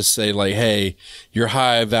multi-uses. Let's just say, like, hey, your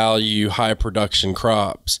high value, high production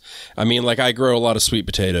crops. I grow a lot of sweet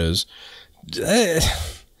potatoes. It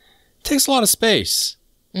takes a lot of space.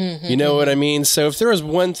 Mm-hmm. You know what I mean? So if there was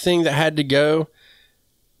one thing that had to go,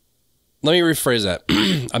 let me rephrase that.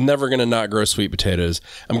 I'm never going to not grow sweet potatoes.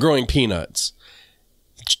 I'm growing peanuts.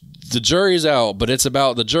 The jury's out, but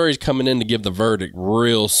the jury's coming in to give the verdict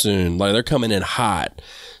real soon. Like, they're coming in hot.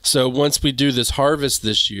 So once we do this harvest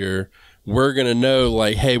this year, we're going to know,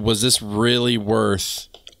 like, hey, was this really worth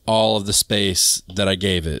all of the space that I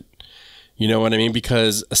gave it? You know what I mean?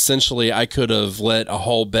 Because essentially I could have let a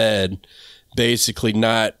whole bed basically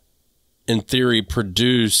not, in theory,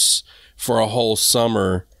 produce for a whole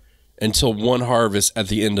summer until one harvest at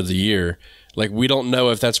the end of the year. Like, we don't know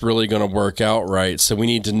if that's really going to work out right. So we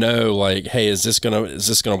need to know, like, hey, is this going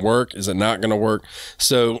to work? Is it not going to work?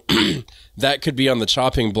 So that could be on the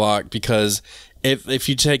chopping block, because if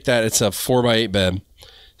you take that, it's a 4x8 bed.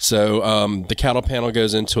 So the cattle panel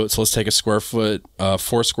goes into it. So let's take a square foot,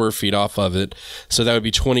 4 square feet off of it. So that would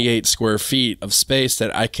be 28 square feet of space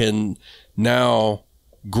that I can now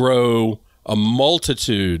grow a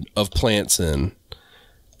multitude of plants in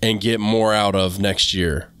and get more out of next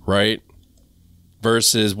year, right?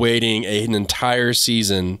 Versus waiting an entire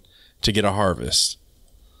season to get a harvest.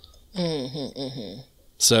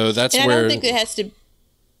 So that's and where... I don't think it has to...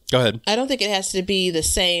 Go ahead. I don't think it has to be the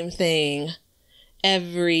same thing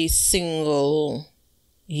every single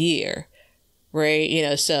year, right? You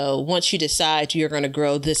know, so once you decide you're going to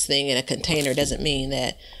grow this thing in a container, doesn't mean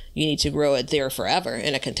that you need to grow it there forever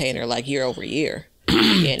in a container, like year over year,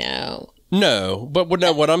 you know? No, but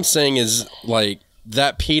what I'm saying is, like,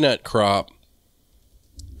 that peanut crop,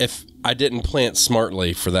 if I didn't plant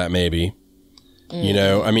smartly for that, maybe, you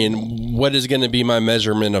know, I mean, what is going to be my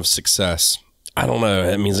measurement of success? I don't know.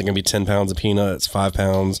 It means it's going to be 10 pounds of peanuts, 5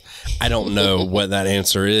 pounds. I don't know what that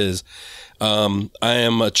answer is. I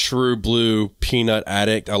am a true blue peanut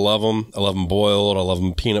addict. I love them. I love them boiled. I love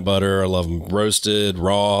them peanut butter. I love them roasted,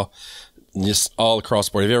 raw, just all across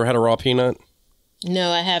the board. Have you ever had a raw peanut?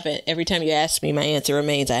 No, I haven't. Every time you ask me, my answer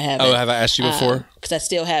remains I haven't. Oh, have I asked you before? Because I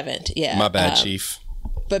still haven't. Yeah. My bad, Chief.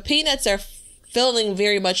 But peanuts are feeling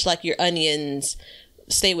very much like your onions,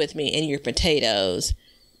 stay with me, and your potatoes,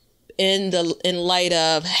 in light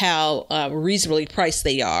of how reasonably priced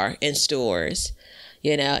they are in stores,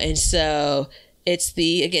 you know. And so it's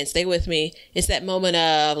again, stay with me, it's that moment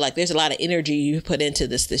of, like, there's a lot of energy you put into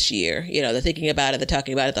this year, you know, the thinking about it, the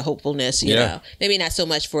talking about it, the hopefulness, you know, maybe not so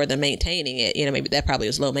much for the maintaining it, you know, maybe that probably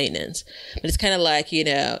was low maintenance, but it's kind of like, you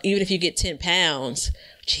know, even if you get 10 pounds,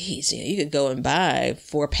 geez, you know, you could go and buy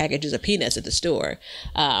 4 packages of peanuts at the store.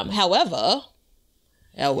 However,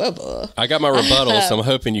 I got my rebuttal, so I'm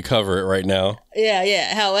hoping you cover it right now.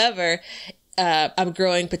 Yeah. However, I'm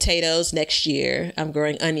growing potatoes next year. I'm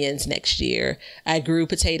growing onions next year. I grew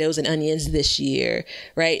potatoes and onions this year,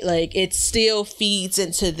 right? Like, it still feeds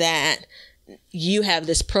into that. You have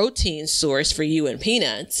this protein source for you in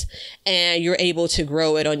peanuts, and you're able to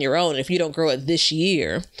grow it on your own. If you don't grow it this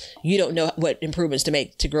year, you don't know what improvements to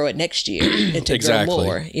make to grow it next year and to grow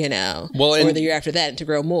more, you know, or the year after that and to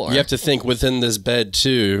grow more. You have to think within this bed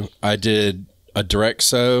too. I did a direct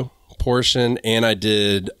sow portion, and I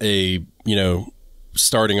did a, you know,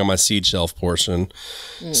 starting on my seed shelf portion.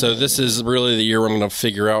 So this is really the year where I'm going to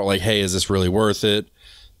figure out, like, hey, is this really worth it?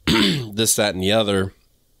 This, that, and the other.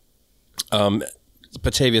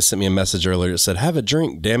 Batavia sent me a message earlier that said, have a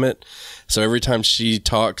drink, damn it. So every time she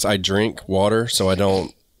talks, I drink water so I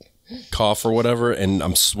don't cough or whatever, and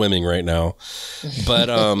I'm swimming right now. But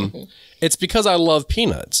it's because I love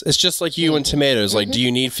peanuts. It's just like you and tomatoes. Like, do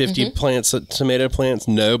you need 50 tomato plants?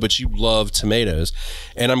 No, but you love tomatoes.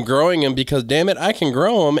 And I'm growing them because, damn it, I can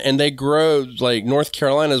grow them, and they grow, like, North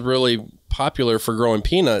Carolina is really popular for growing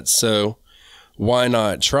peanuts, so why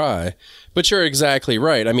not try? But you're exactly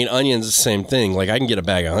right. I mean, onions is the same thing. Like, I can get a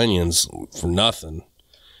bag of onions for nothing.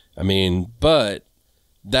 I mean, but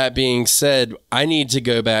that being said, I need to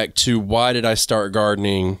go back to, why did I start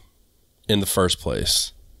gardening in the first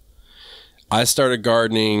place? I started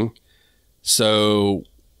gardening so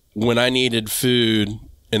when I needed food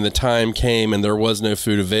and the time came and there was no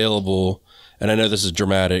food available, and I know this is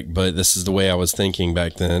dramatic, but this is the way I was thinking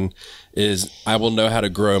back then, is I will know how to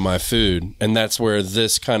grow my food. And that's where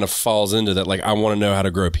this kind of falls into that. Like, I want to know how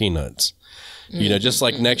to grow peanuts. You know, just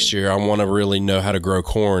like next year, I want to really know how to grow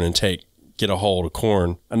corn and get a hold of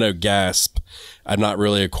corn. I know, gasp, I'm not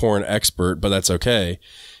really a corn expert, but that's okay.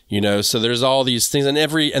 You know, so there's all these things, and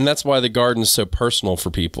that's why the garden is so personal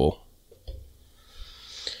for people.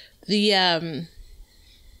 The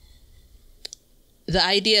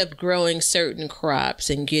idea of growing certain crops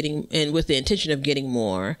and with the intention of getting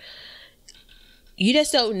more, you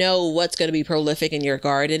just don't know what's going to be prolific in your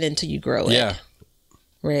garden until you grow it. Yeah.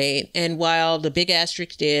 right? And while the big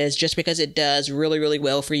asterisk is just because it does really, really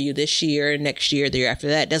well for you this year, next year, the year after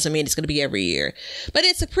that, doesn't mean it's going to be every year. But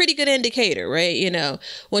it's a pretty good indicator, right? You know,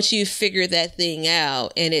 once you figure that thing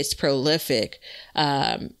out and it's prolific,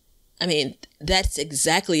 I mean, that's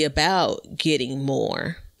exactly about getting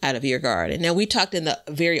more out of your garden. Now, we talked in the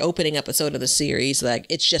very opening episode of the series, like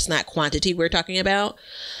it's just not quantity we're talking about.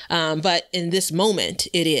 But in this moment,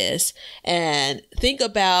 it is. And think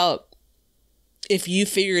about if you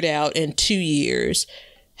figured out in 2 years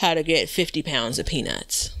how to get 50 pounds of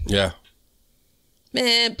peanuts. Yeah.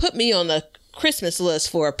 Man, put me on the Christmas list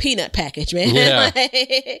for a peanut package, man. Yeah.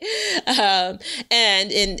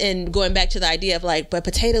 And going back to the idea of like, but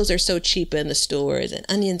potatoes are so cheap in the stores and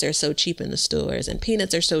onions are so cheap in the stores and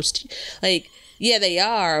peanuts are so like, yeah, they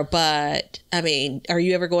are. But I mean, are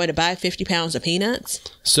you ever going to buy 50 pounds of peanuts?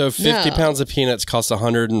 So 50 pounds of peanuts cost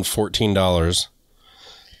 $114.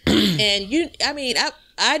 And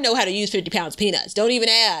I know how to use 50 pounds of peanuts. Don't even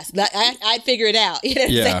ask. I'd figure it out. You know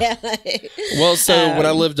what I'm saying? Well, so when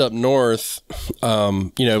I lived up north,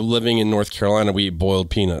 living in North Carolina, we eat boiled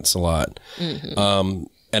peanuts a lot. Mm-hmm.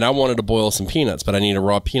 And I wanted to boil some peanuts, but I needed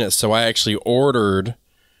raw peanuts. So I actually ordered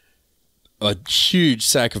a huge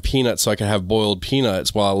sack of peanuts so I could have boiled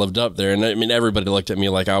peanuts while I lived up there. And I mean, everybody looked at me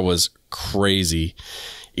like I was crazy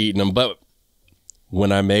eating them. But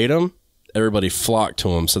when I made them, everybody flocked to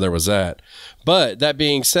them. So there was that. But that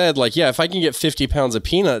being said, like, yeah, if I can get 50 pounds of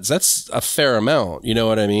peanuts, that's a fair amount. You know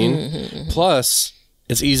what I mean? Mm-hmm. Plus,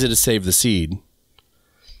 it's easy to save the seed.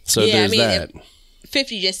 So there's that.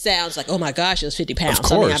 50 just sounds like, oh my gosh, it was 50 pounds. Of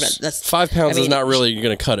course. I mean, that's 5 pounds is not really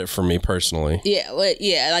going to cut it for me personally. Yeah. Well,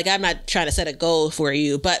 yeah. Like, I'm not trying to set a goal for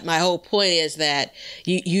you, but my whole point is that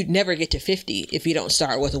you'd never get to 50 if you don't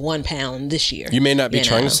start with 1 pound this year. You may not be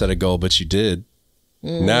trying to set a goal, but you did.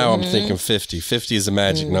 Mm-hmm. Now I'm thinking 50. 50 is a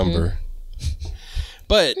magic number.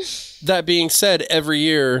 But that being said, every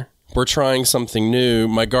year we're trying something new.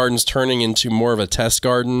 My garden's turning into more of a test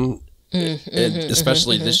garden.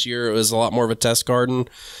 Especially this year, it was a lot more of a test garden.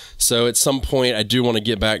 So at some point, I do want to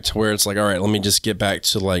get back to where it's like, all right, let me just get back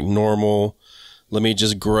to like normal. Let me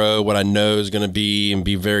just grow what I know is going to be and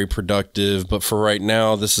be very productive. But for right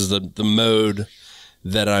now, this is the mode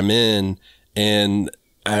that I'm in, and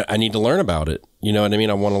I need to learn about it. You know what I mean?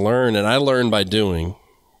 I want to learn, and I learn by doing.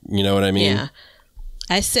 You know what I mean? Yeah.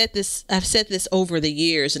 I've said this over the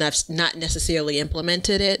years, and I've not necessarily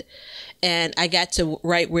implemented it. And I got to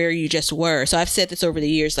right where you just were. So I've said this over the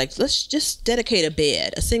years, like, let's just dedicate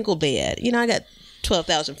a single bed. You know, I got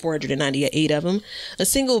 12,498 of them. A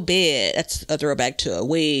single bed. That's a throwback to a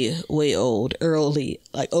way, way old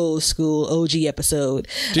school OG episode.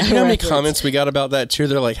 Did you know how many comments we got about that too?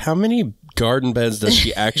 They're like, how many garden beds does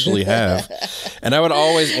she actually have? And I would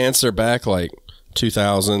always answer back like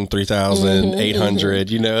 2,000, 3,000,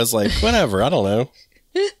 800. You know, it's like, whatever. I don't know.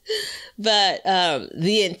 But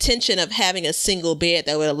the intention of having a single bed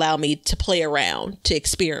that would allow me to play around, to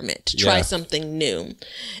experiment, to try something new.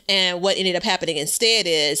 And what ended up happening instead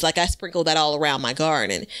is, like, I sprinkled that all around my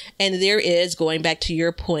garden. And there is, going back to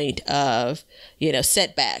your point of,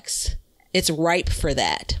 setbacks, it's ripe for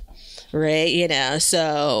that, right?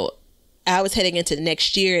 So I was heading into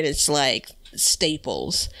next year, and it's like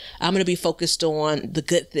staples. I'm going to be focused on the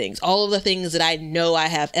good things, all of the things that I know I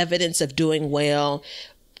have evidence of doing well,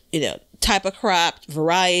 type of crop,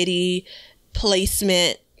 variety,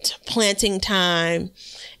 placement, planting time.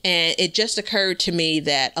 And it just occurred to me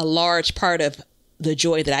that a large part of the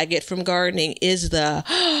joy that I get from gardening is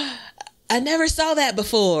I never saw that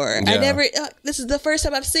before. Yeah. This is the first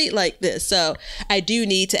time I've seen like this. So I do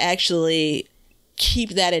need to actually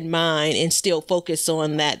keep that in mind and still focus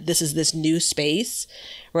on that. This is this new space,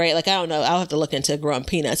 right? Like, I don't know. I'll have to look into growing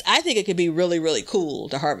peanuts. I think it could be really, really cool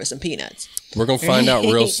to harvest some peanuts. We're going to find out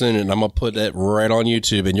real soon, and I'm going to put that right on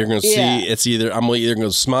YouTube, and you're going to see it's I'm either going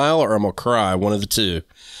to smile or I'm going to cry, one of the two.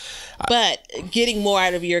 But getting more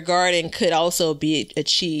out of your garden could also be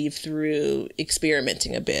achieved through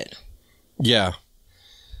experimenting a bit. Yeah.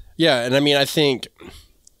 Yeah, and I mean, I think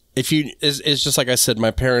it's just like I said,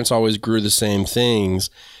 my parents always grew the same things,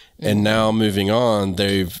 and now moving on,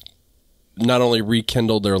 they've not only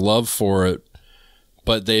rekindled their love for it,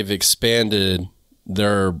 but they've expanded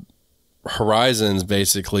their horizons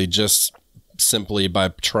basically just simply by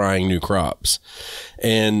trying new crops.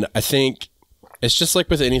 And I think it's just like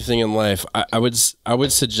with anything in life. I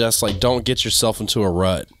would suggest, like, don't get yourself into a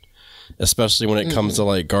rut, especially when it comes to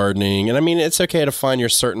like gardening. And I mean, it's okay to find your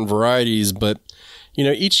certain varieties, but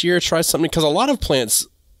each year try something, because a lot of plants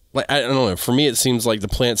like, I don't know. For me, it seems like the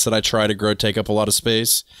plants that I try to grow take up a lot of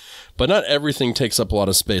space, but not everything takes up a lot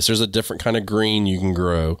of space. There's a different kind of green you can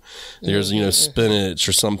grow. There's, spinach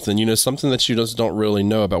or something, something that you just don't really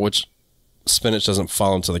know about, which spinach doesn't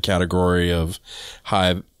fall into the category of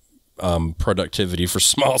high productivity for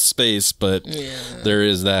small space, but there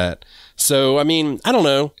is that. So, I mean, I don't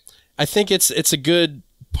know. I think it's a good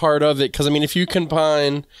part of it because, I mean, if you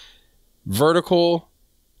combine vertical,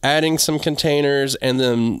 adding some containers, and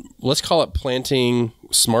then let's call it planting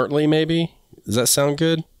smartly, maybe. Does that sound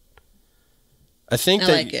good? I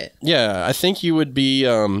like it. Yeah, I think you would be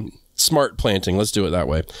smart planting. Let's do it that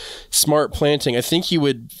way. Smart planting. I think you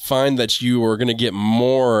would find that you are going to get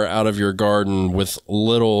more out of your garden with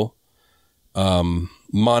little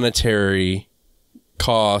monetary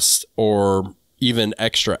cost or even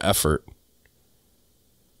extra effort.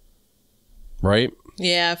 Right?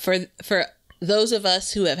 Yeah, for those of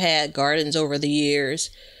us who have had gardens over the years,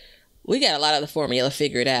 we got a lot of the formula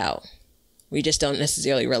figured out. We just don't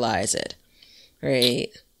necessarily realize it. Right?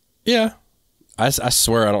 Yeah. I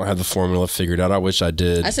swear I don't have the formula figured out. I wish I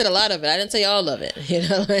did. I said a lot of it. I didn't say all of it.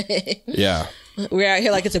 Yeah. We're out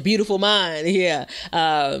here like it's a beautiful mind. Yeah.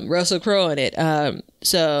 Russell Crowe in it.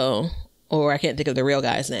 Or I can't think of the real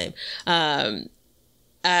guy's name.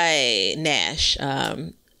 Nash.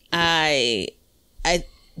 I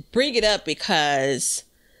bring it up because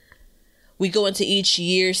we go into each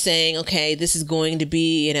year saying, okay, this is going to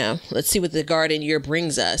be, let's see what the garden year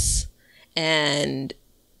brings us. And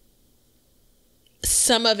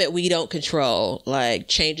some of it we don't control, like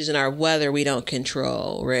changes in our weather we don't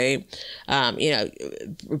control, right?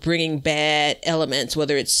 Bringing bad elements,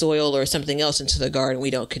 whether it's soil or something else into the garden,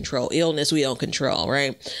 we don't control. Illness we don't control,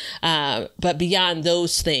 right? But beyond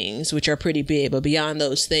those things, which are pretty big, but beyond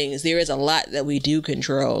those things, there is a lot that we do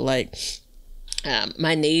control. Like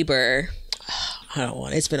my neighbor,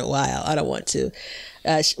 it's been a while. I don't want to.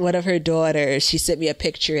 One of her daughters, she sent me a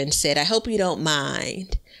picture and said, I hope you don't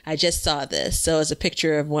mind. I just saw this. So it's a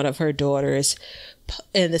picture of one of her daughters,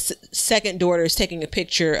 and the second daughter is taking a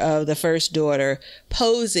picture of the first daughter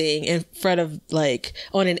posing in front of, like,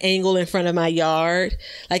 on an angle in front of my yard.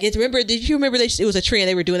 Like, did you remember it was a trend?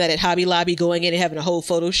 They were doing that at Hobby Lobby, going in and having a whole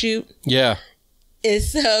photo shoot. Yeah. And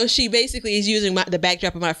so she basically is using the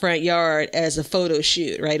backdrop of my front yard as a photo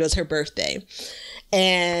shoot, right? It was her birthday.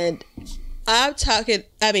 And I'm talking,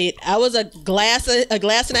 I was a glass and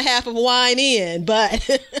a half of wine in,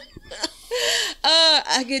 but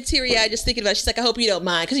I get teary-eyed just thinking about it. She's like, I hope you don't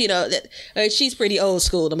mind. Because, she's pretty old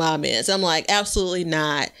school, the mom is. I'm like, absolutely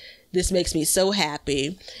not. This makes me so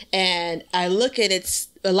happy. And I look at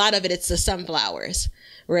a lot of it's the sunflowers.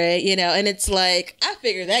 Right. And it's like, I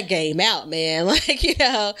figured that game out, man.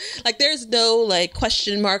 Like, there's no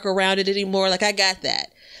question mark around it anymore. Like, I got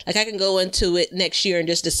that. Like, I can go into it next year and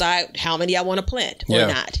just decide how many I want to plant or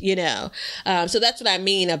not, So that's what I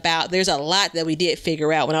mean about there's a lot that we did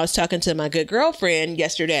figure out. When I was talking to my good girlfriend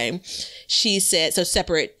yesterday, she said, so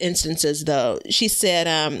separate instances though, she said,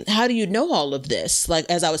 how do you know all of this? Like,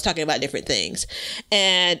 as I was talking about different things.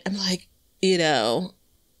 And I'm like,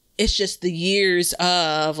 it's just the years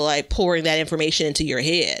of pouring that information into your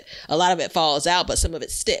head. A lot of it falls out, but some of it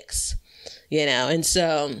sticks, and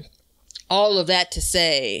so all of that to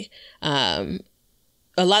say, a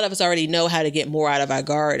lot of us already know how to get more out of our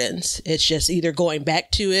gardens. It's just either going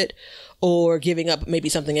back to it or giving up maybe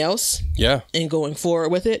something else. Yeah. And going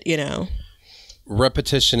forward with it,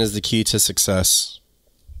 Repetition is the key to success.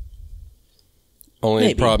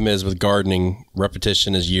 Only problem is with gardening,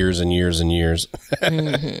 repetition is years and years and years.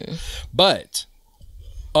 Mm-hmm. But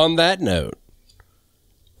on that note,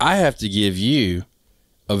 I have to give you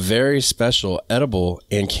a very special edible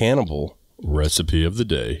and cannibal recipe of the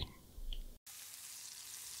day.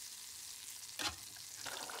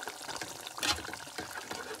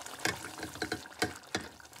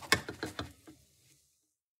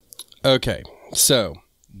 Okay, so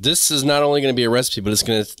this is not only going to be a recipe, but it's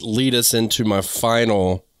going to lead us into my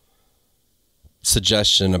final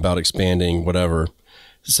suggestion about expanding whatever.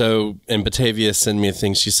 So, and Batavia sent me a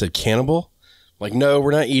thing. She said, cannibal? Like, no, we're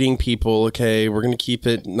not eating people. Okay, we're going to keep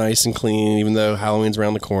it nice and clean, even though Halloween's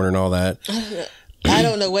around the corner and all that. I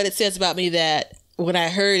don't know what it says about me that when I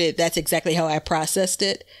heard it, that's exactly how I processed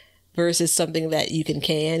it versus something that you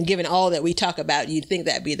can. Given all that we talk about, you'd think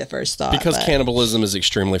that'd be the first thought. Because cannibalism is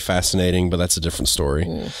extremely fascinating, but that's a different story.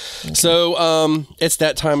 Okay. So it's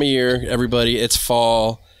that time of year, everybody. It's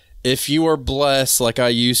fall. If you are blessed, like I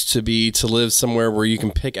used to be, to live somewhere where you can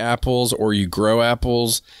pick apples or you grow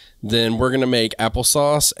apples, then we're going to make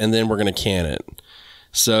applesauce and then we're going to can it.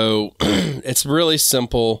 So it's really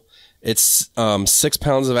simple. It's 6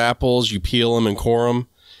 pounds of apples. You peel them and core them.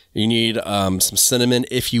 You need some cinnamon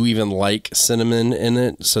if you even like cinnamon in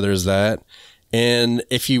it. So there's that. And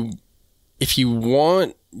if you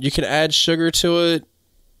want, you can add sugar to it.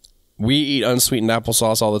 We eat unsweetened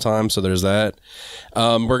applesauce all the time, so there's that.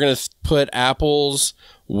 We're going to put apples,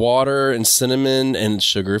 water, and cinnamon and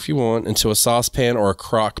sugar, if you want, into a saucepan or a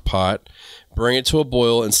crock pot. Bring it to a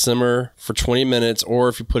boil and simmer for 20 minutes, or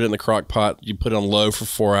if you put it in the crock pot, you put it on low for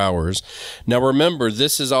 4 hours. Now, remember,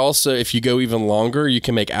 this is also, if you go even longer, you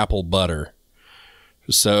can make apple butter.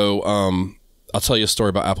 So I'll tell you a story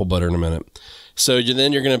about apple butter in a minute. So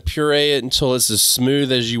then you're going to puree it until it's as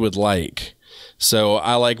smooth as you would like. So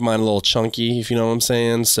I like mine a little chunky, if you know what I'm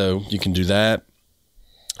saying. So you can do that.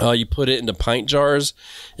 You put it into pint jars.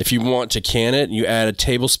 If you want to can it, you add a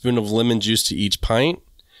tablespoon of lemon juice to each pint.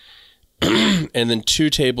 And then 2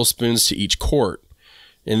 tablespoons to each quart.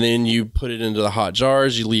 And then you put it into the hot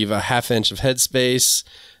jars. You leave a ½ inch of headspace,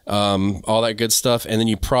 all that good stuff. And then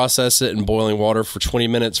you process it in boiling water for 20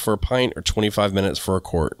 minutes for a pint or 25 minutes for a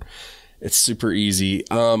quart. It's super easy.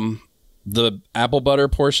 The apple butter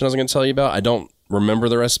portion I was going to tell you about, I don't remember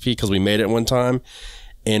the recipe because we made it one time.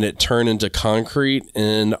 And it turned into concrete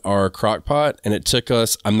in our crock pot. And it took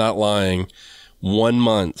us, I'm not lying, 1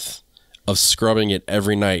 month of scrubbing it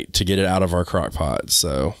every night to get it out of our crock pot.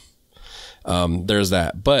 So there's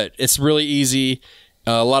that. But it's really easy.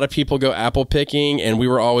 A lot of people go apple picking, and we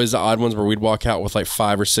were always the odd ones where we'd walk out with like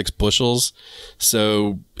 5 or 6 bushels.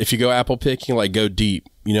 So if you go apple picking, like go deep.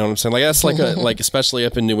 You know what I'm saying? Like that's like a like especially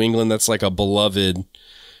up in New England, that's like a beloved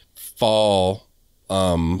fall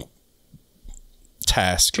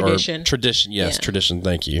task tradition. Or tradition. Yes, yeah. Tradition.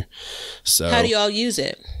 Thank you. So how do you all use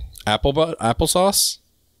it? Applesauce?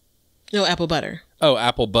 No, apple butter. Oh,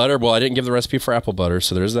 apple butter. Well, I didn't give the recipe for apple butter,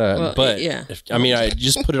 so there's that. Well, but yeah, I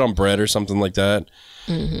just put it on bread or something like that.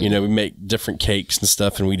 You know, we make different cakes and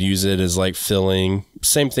stuff, and we'd use it as like filling.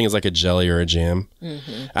 Same thing as like a jelly or a jam.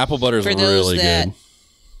 Apple butter is really good.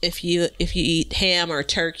 If you eat ham or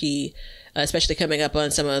turkey, especially coming up on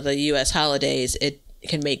some of the U.S. holidays, it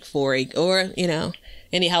can make for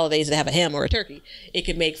any holidays that have a ham or a turkey, it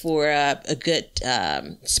can make for a good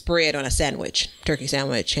spread on a sandwich, turkey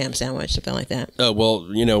sandwich, ham sandwich, something like that. Oh, well,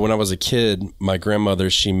 when I was a kid, my grandmother,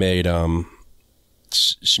 she made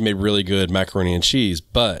really good macaroni and cheese,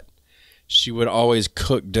 but she would always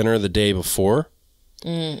cook dinner the day before.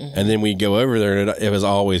 And then we'd go over there and it was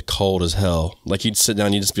always cold as hell. Like you'd sit down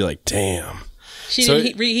and you'd just be like, damn. She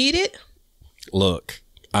didn't reheat it? Look,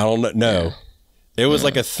 I don't know. No. Yeah. It was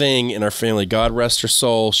like a thing in our family. God rest her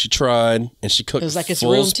soul. She tried and she cooked. It was like it's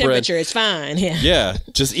room temperature. It's fine. Yeah. Yeah.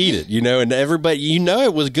 Just eat it, and everybody,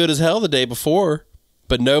 it was good as hell the day before,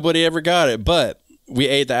 but nobody ever got it. But we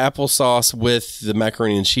ate the applesauce with the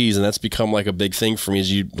macaroni and cheese, and that's become like a big thing for me.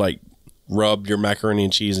 Is you like rub your macaroni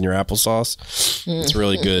and cheese in your applesauce. It's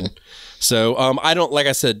really good. So I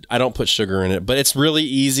don't put sugar in it, but it's really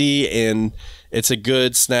easy and it's a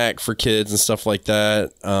good snack for kids and stuff like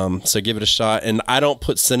that. So give it a shot. And I don't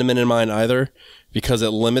put cinnamon in mine either because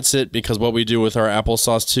it limits it. Because what we do with our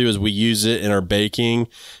applesauce too is we use it in our baking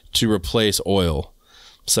to replace oil.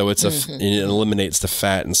 So it eliminates the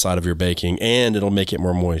fat inside of your baking and it'll make it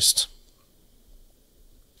more moist.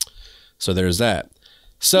 So there's that.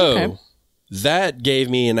 So that gave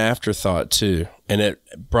me an afterthought too. And it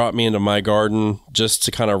brought me into my garden just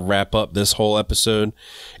to kind of wrap up this whole episode.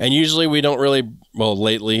 And usually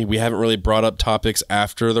lately we haven't really brought up topics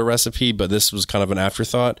after the recipe, but this was kind of an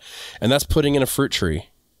afterthought. And that's putting in a fruit tree.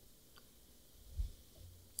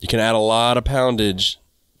 You can add a lot of poundage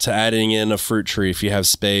to adding in a fruit tree if you have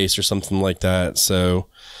space or something like that. So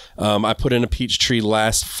I put in a peach tree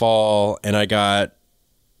last fall and I got,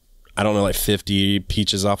 like 50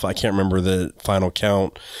 peaches off. I can't remember the final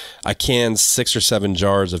count. I canned 6 or 7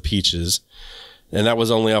 jars of peaches, and that was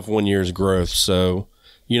only off 1 year's growth. So,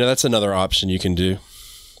 that's another option you can do.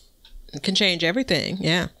 It can change everything.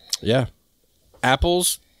 Yeah. Yeah.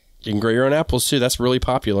 Apples, you can grow your own apples too. That's really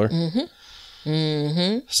popular.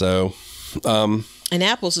 So, and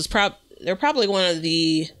apples is they're probably one of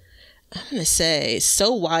the, I'm going to say,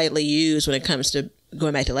 so widely used when it comes to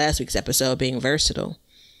going back to last week's episode, being versatile.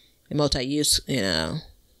 Multi-use,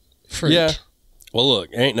 fruit. Yeah. Well, look,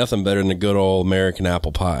 ain't nothing better than a good old American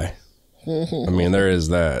apple pie. I mean, there is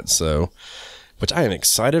that. So, which I am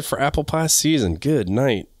excited for apple pie season. Good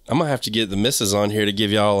night. I'm going to have to get the missus on here to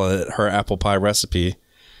give y'all her apple pie recipe.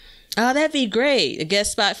 Oh, that'd be great. A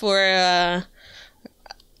guest spot for, yeah,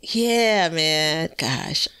 man.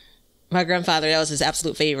 Gosh. My grandfather, that was his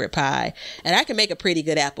absolute favorite pie. And I can make a pretty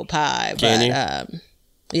good apple pie. Can you?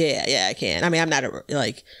 Yeah, I can. I mean, I'm not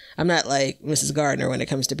like Mrs. Gardner when it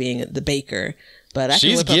comes to being the baker, but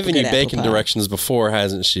she's given you baking directions before,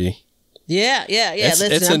 hasn't she? Yeah.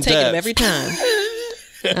 Listen, I'm taking them every time.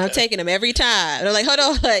 I'm taking them every time. They're like, hold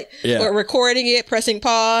on, we're recording it, pressing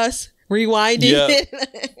pause, rewinding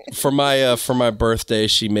it. For my birthday,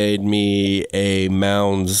 she made me a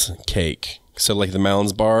Mounds cake. So like the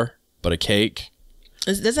Mounds bar, but a cake.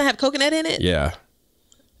 Does it have coconut in it? Yeah,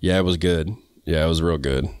 it was good. Yeah, it was real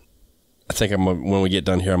good. I think when we get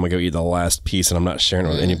done here, I'm gonna go eat the last piece, and I'm not sharing it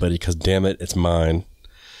with anybody because damn it, it's mine.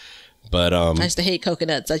 But I used to hate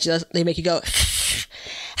coconuts. They make you go.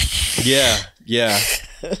 Yeah.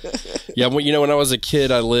 Well, when I was a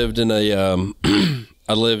kid, I lived in a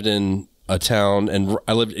town, and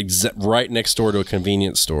I lived right next door to a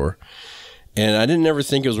convenience store. And I didn't ever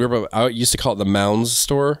think it was weird, but I used to call it the Mounds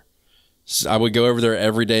store. So I would go over there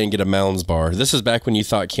every day and get a Mounds bar. This is back when you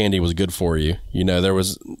thought candy was good for you. There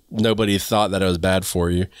was nobody thought that it was bad for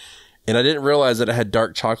you. And I didn't realize that it had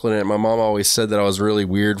dark chocolate in it. My mom always said that I was really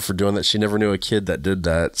weird for doing that. She never knew a kid that did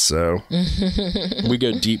that. So we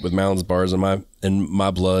go deep with Mounds bars in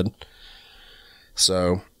my blood.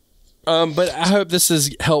 So, but I hope this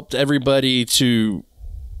has helped everybody to,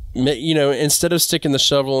 instead of sticking the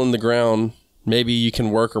shovel in the ground, maybe you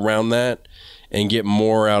can work around that and get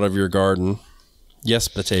more out of your garden. Yes,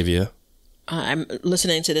 Batavia. I'm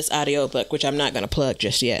listening to this audiobook, which I'm not going to plug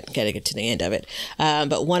just yet. Got to get to the end of it.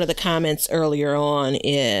 But one of the comments earlier on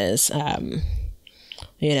is, a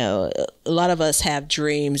lot of us have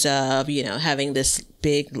dreams of, having this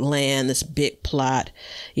big land, this big plot,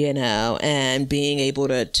 and being able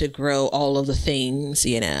to grow all of the things,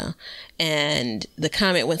 And the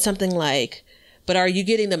comment went something like, but are you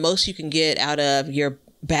getting the most you can get out of your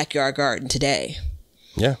backyard garden today?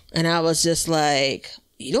 Yeah. And I was just like,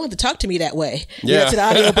 you don't have to talk to me that way. Yeah. To the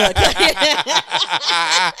audiobook.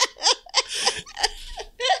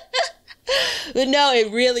 But no,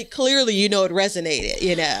 it really clearly, it resonated,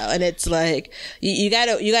 and it's like, you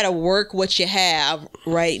gotta work what you have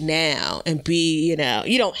right now and be, you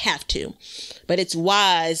don't have to, but it's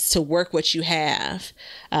wise to work what you have.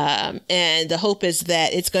 And the hope is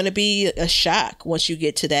that it's going to be a shock once you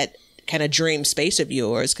get to that kind of dream space of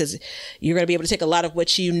yours, because you're going to be able to take a lot of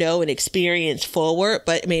what you know and experience forward,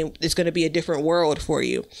 but I mean, it's going to be a different world for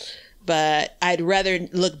you. But I'd rather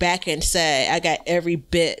look back and say I got every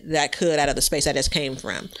bit that I could out of the space I just came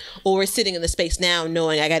from, or sitting in the space now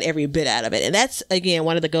knowing I got every bit out of it. And that's, again,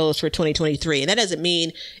 one of the goals for 2023. And that doesn't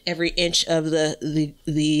mean every inch of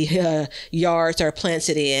the yards are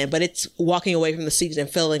planted in, but it's walking away from the season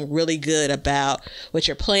feeling really good about what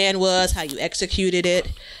your plan was, how you executed it,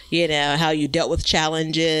 how you dealt with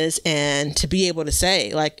challenges, and to be able to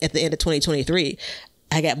say, like, at the end of 2023,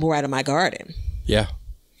 I got more out of my garden. Yeah.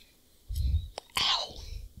 Ow.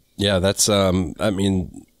 Yeah, that's, I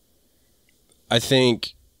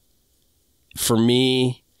think for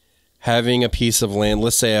me, having a piece of land,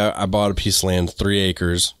 let's say I bought a piece of land, 3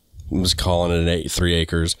 acres, I'm just calling it 3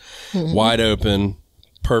 acres, wide open,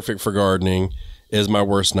 perfect for gardening, is my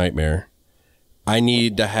worst nightmare. I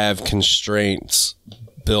need to have constraints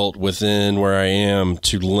built within where I am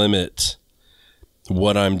to limit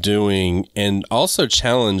what I'm doing and also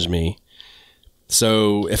challenge me.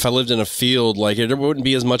 So if I lived in a field, like, it wouldn't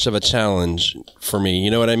be as much of a challenge for me.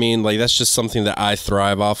 You know what I mean? Like, that's just something that I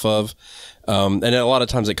thrive off of. And a lot of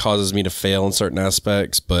times it causes me to fail in certain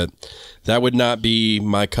aspects, but that would not be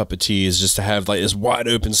my cup of tea, is just to have like this wide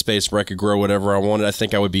open space where I could grow whatever I wanted. I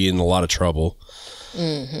think I would be in a lot of trouble.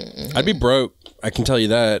 I'd be broke. I can tell you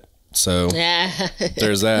that. So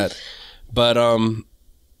there's that. But,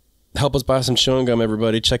 help us buy some chewing gum,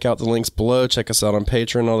 everybody. Check out the links below. Check us out on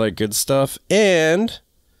Patreon, all that good stuff. And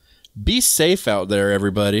be safe out there,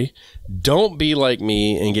 everybody. Don't be like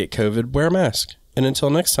me and get COVID. Wear a mask. And until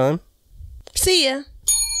next time. See ya.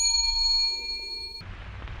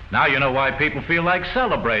 Now you know why people feel like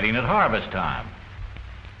celebrating at harvest time.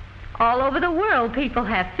 All over the world, people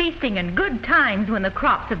have feasting and good times when the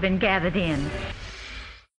crops have been gathered in.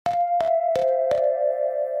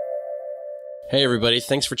 Hey, everybody.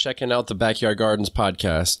 Thanks for checking out the Backyard Gardens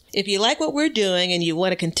podcast. If you like what we're doing and you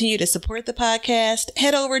want to continue to support the podcast,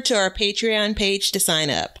 head over to our Patreon page to sign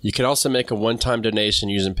up. You can also make a one-time donation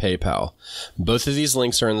using PayPal. Both of these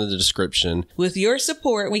links are in the description. With your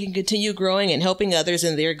support, we can continue growing and helping others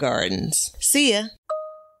in their gardens. See ya.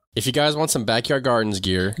 If you guys want some Backyard Gardens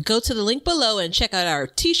gear, go to the link below and check out our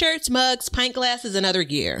t-shirts, mugs, pint glasses, and other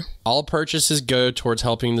gear. All purchases go towards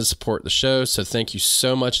helping to support the show, so thank you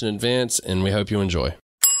so much in advance, and we hope you enjoy.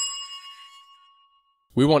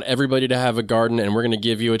 We want everybody to have a garden, and we're going to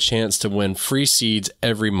give you a chance to win free seeds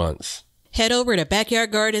every month. Head over to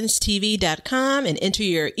backyardgardenstv.com and enter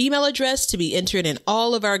your email address to be entered in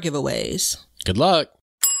all of our giveaways. Good luck.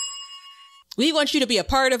 We want you to be a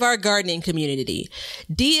part of our gardening community.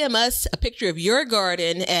 DM us a picture of your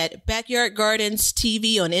garden at Backyard Gardens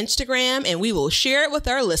TV on Instagram, and we will share it with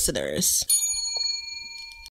our listeners.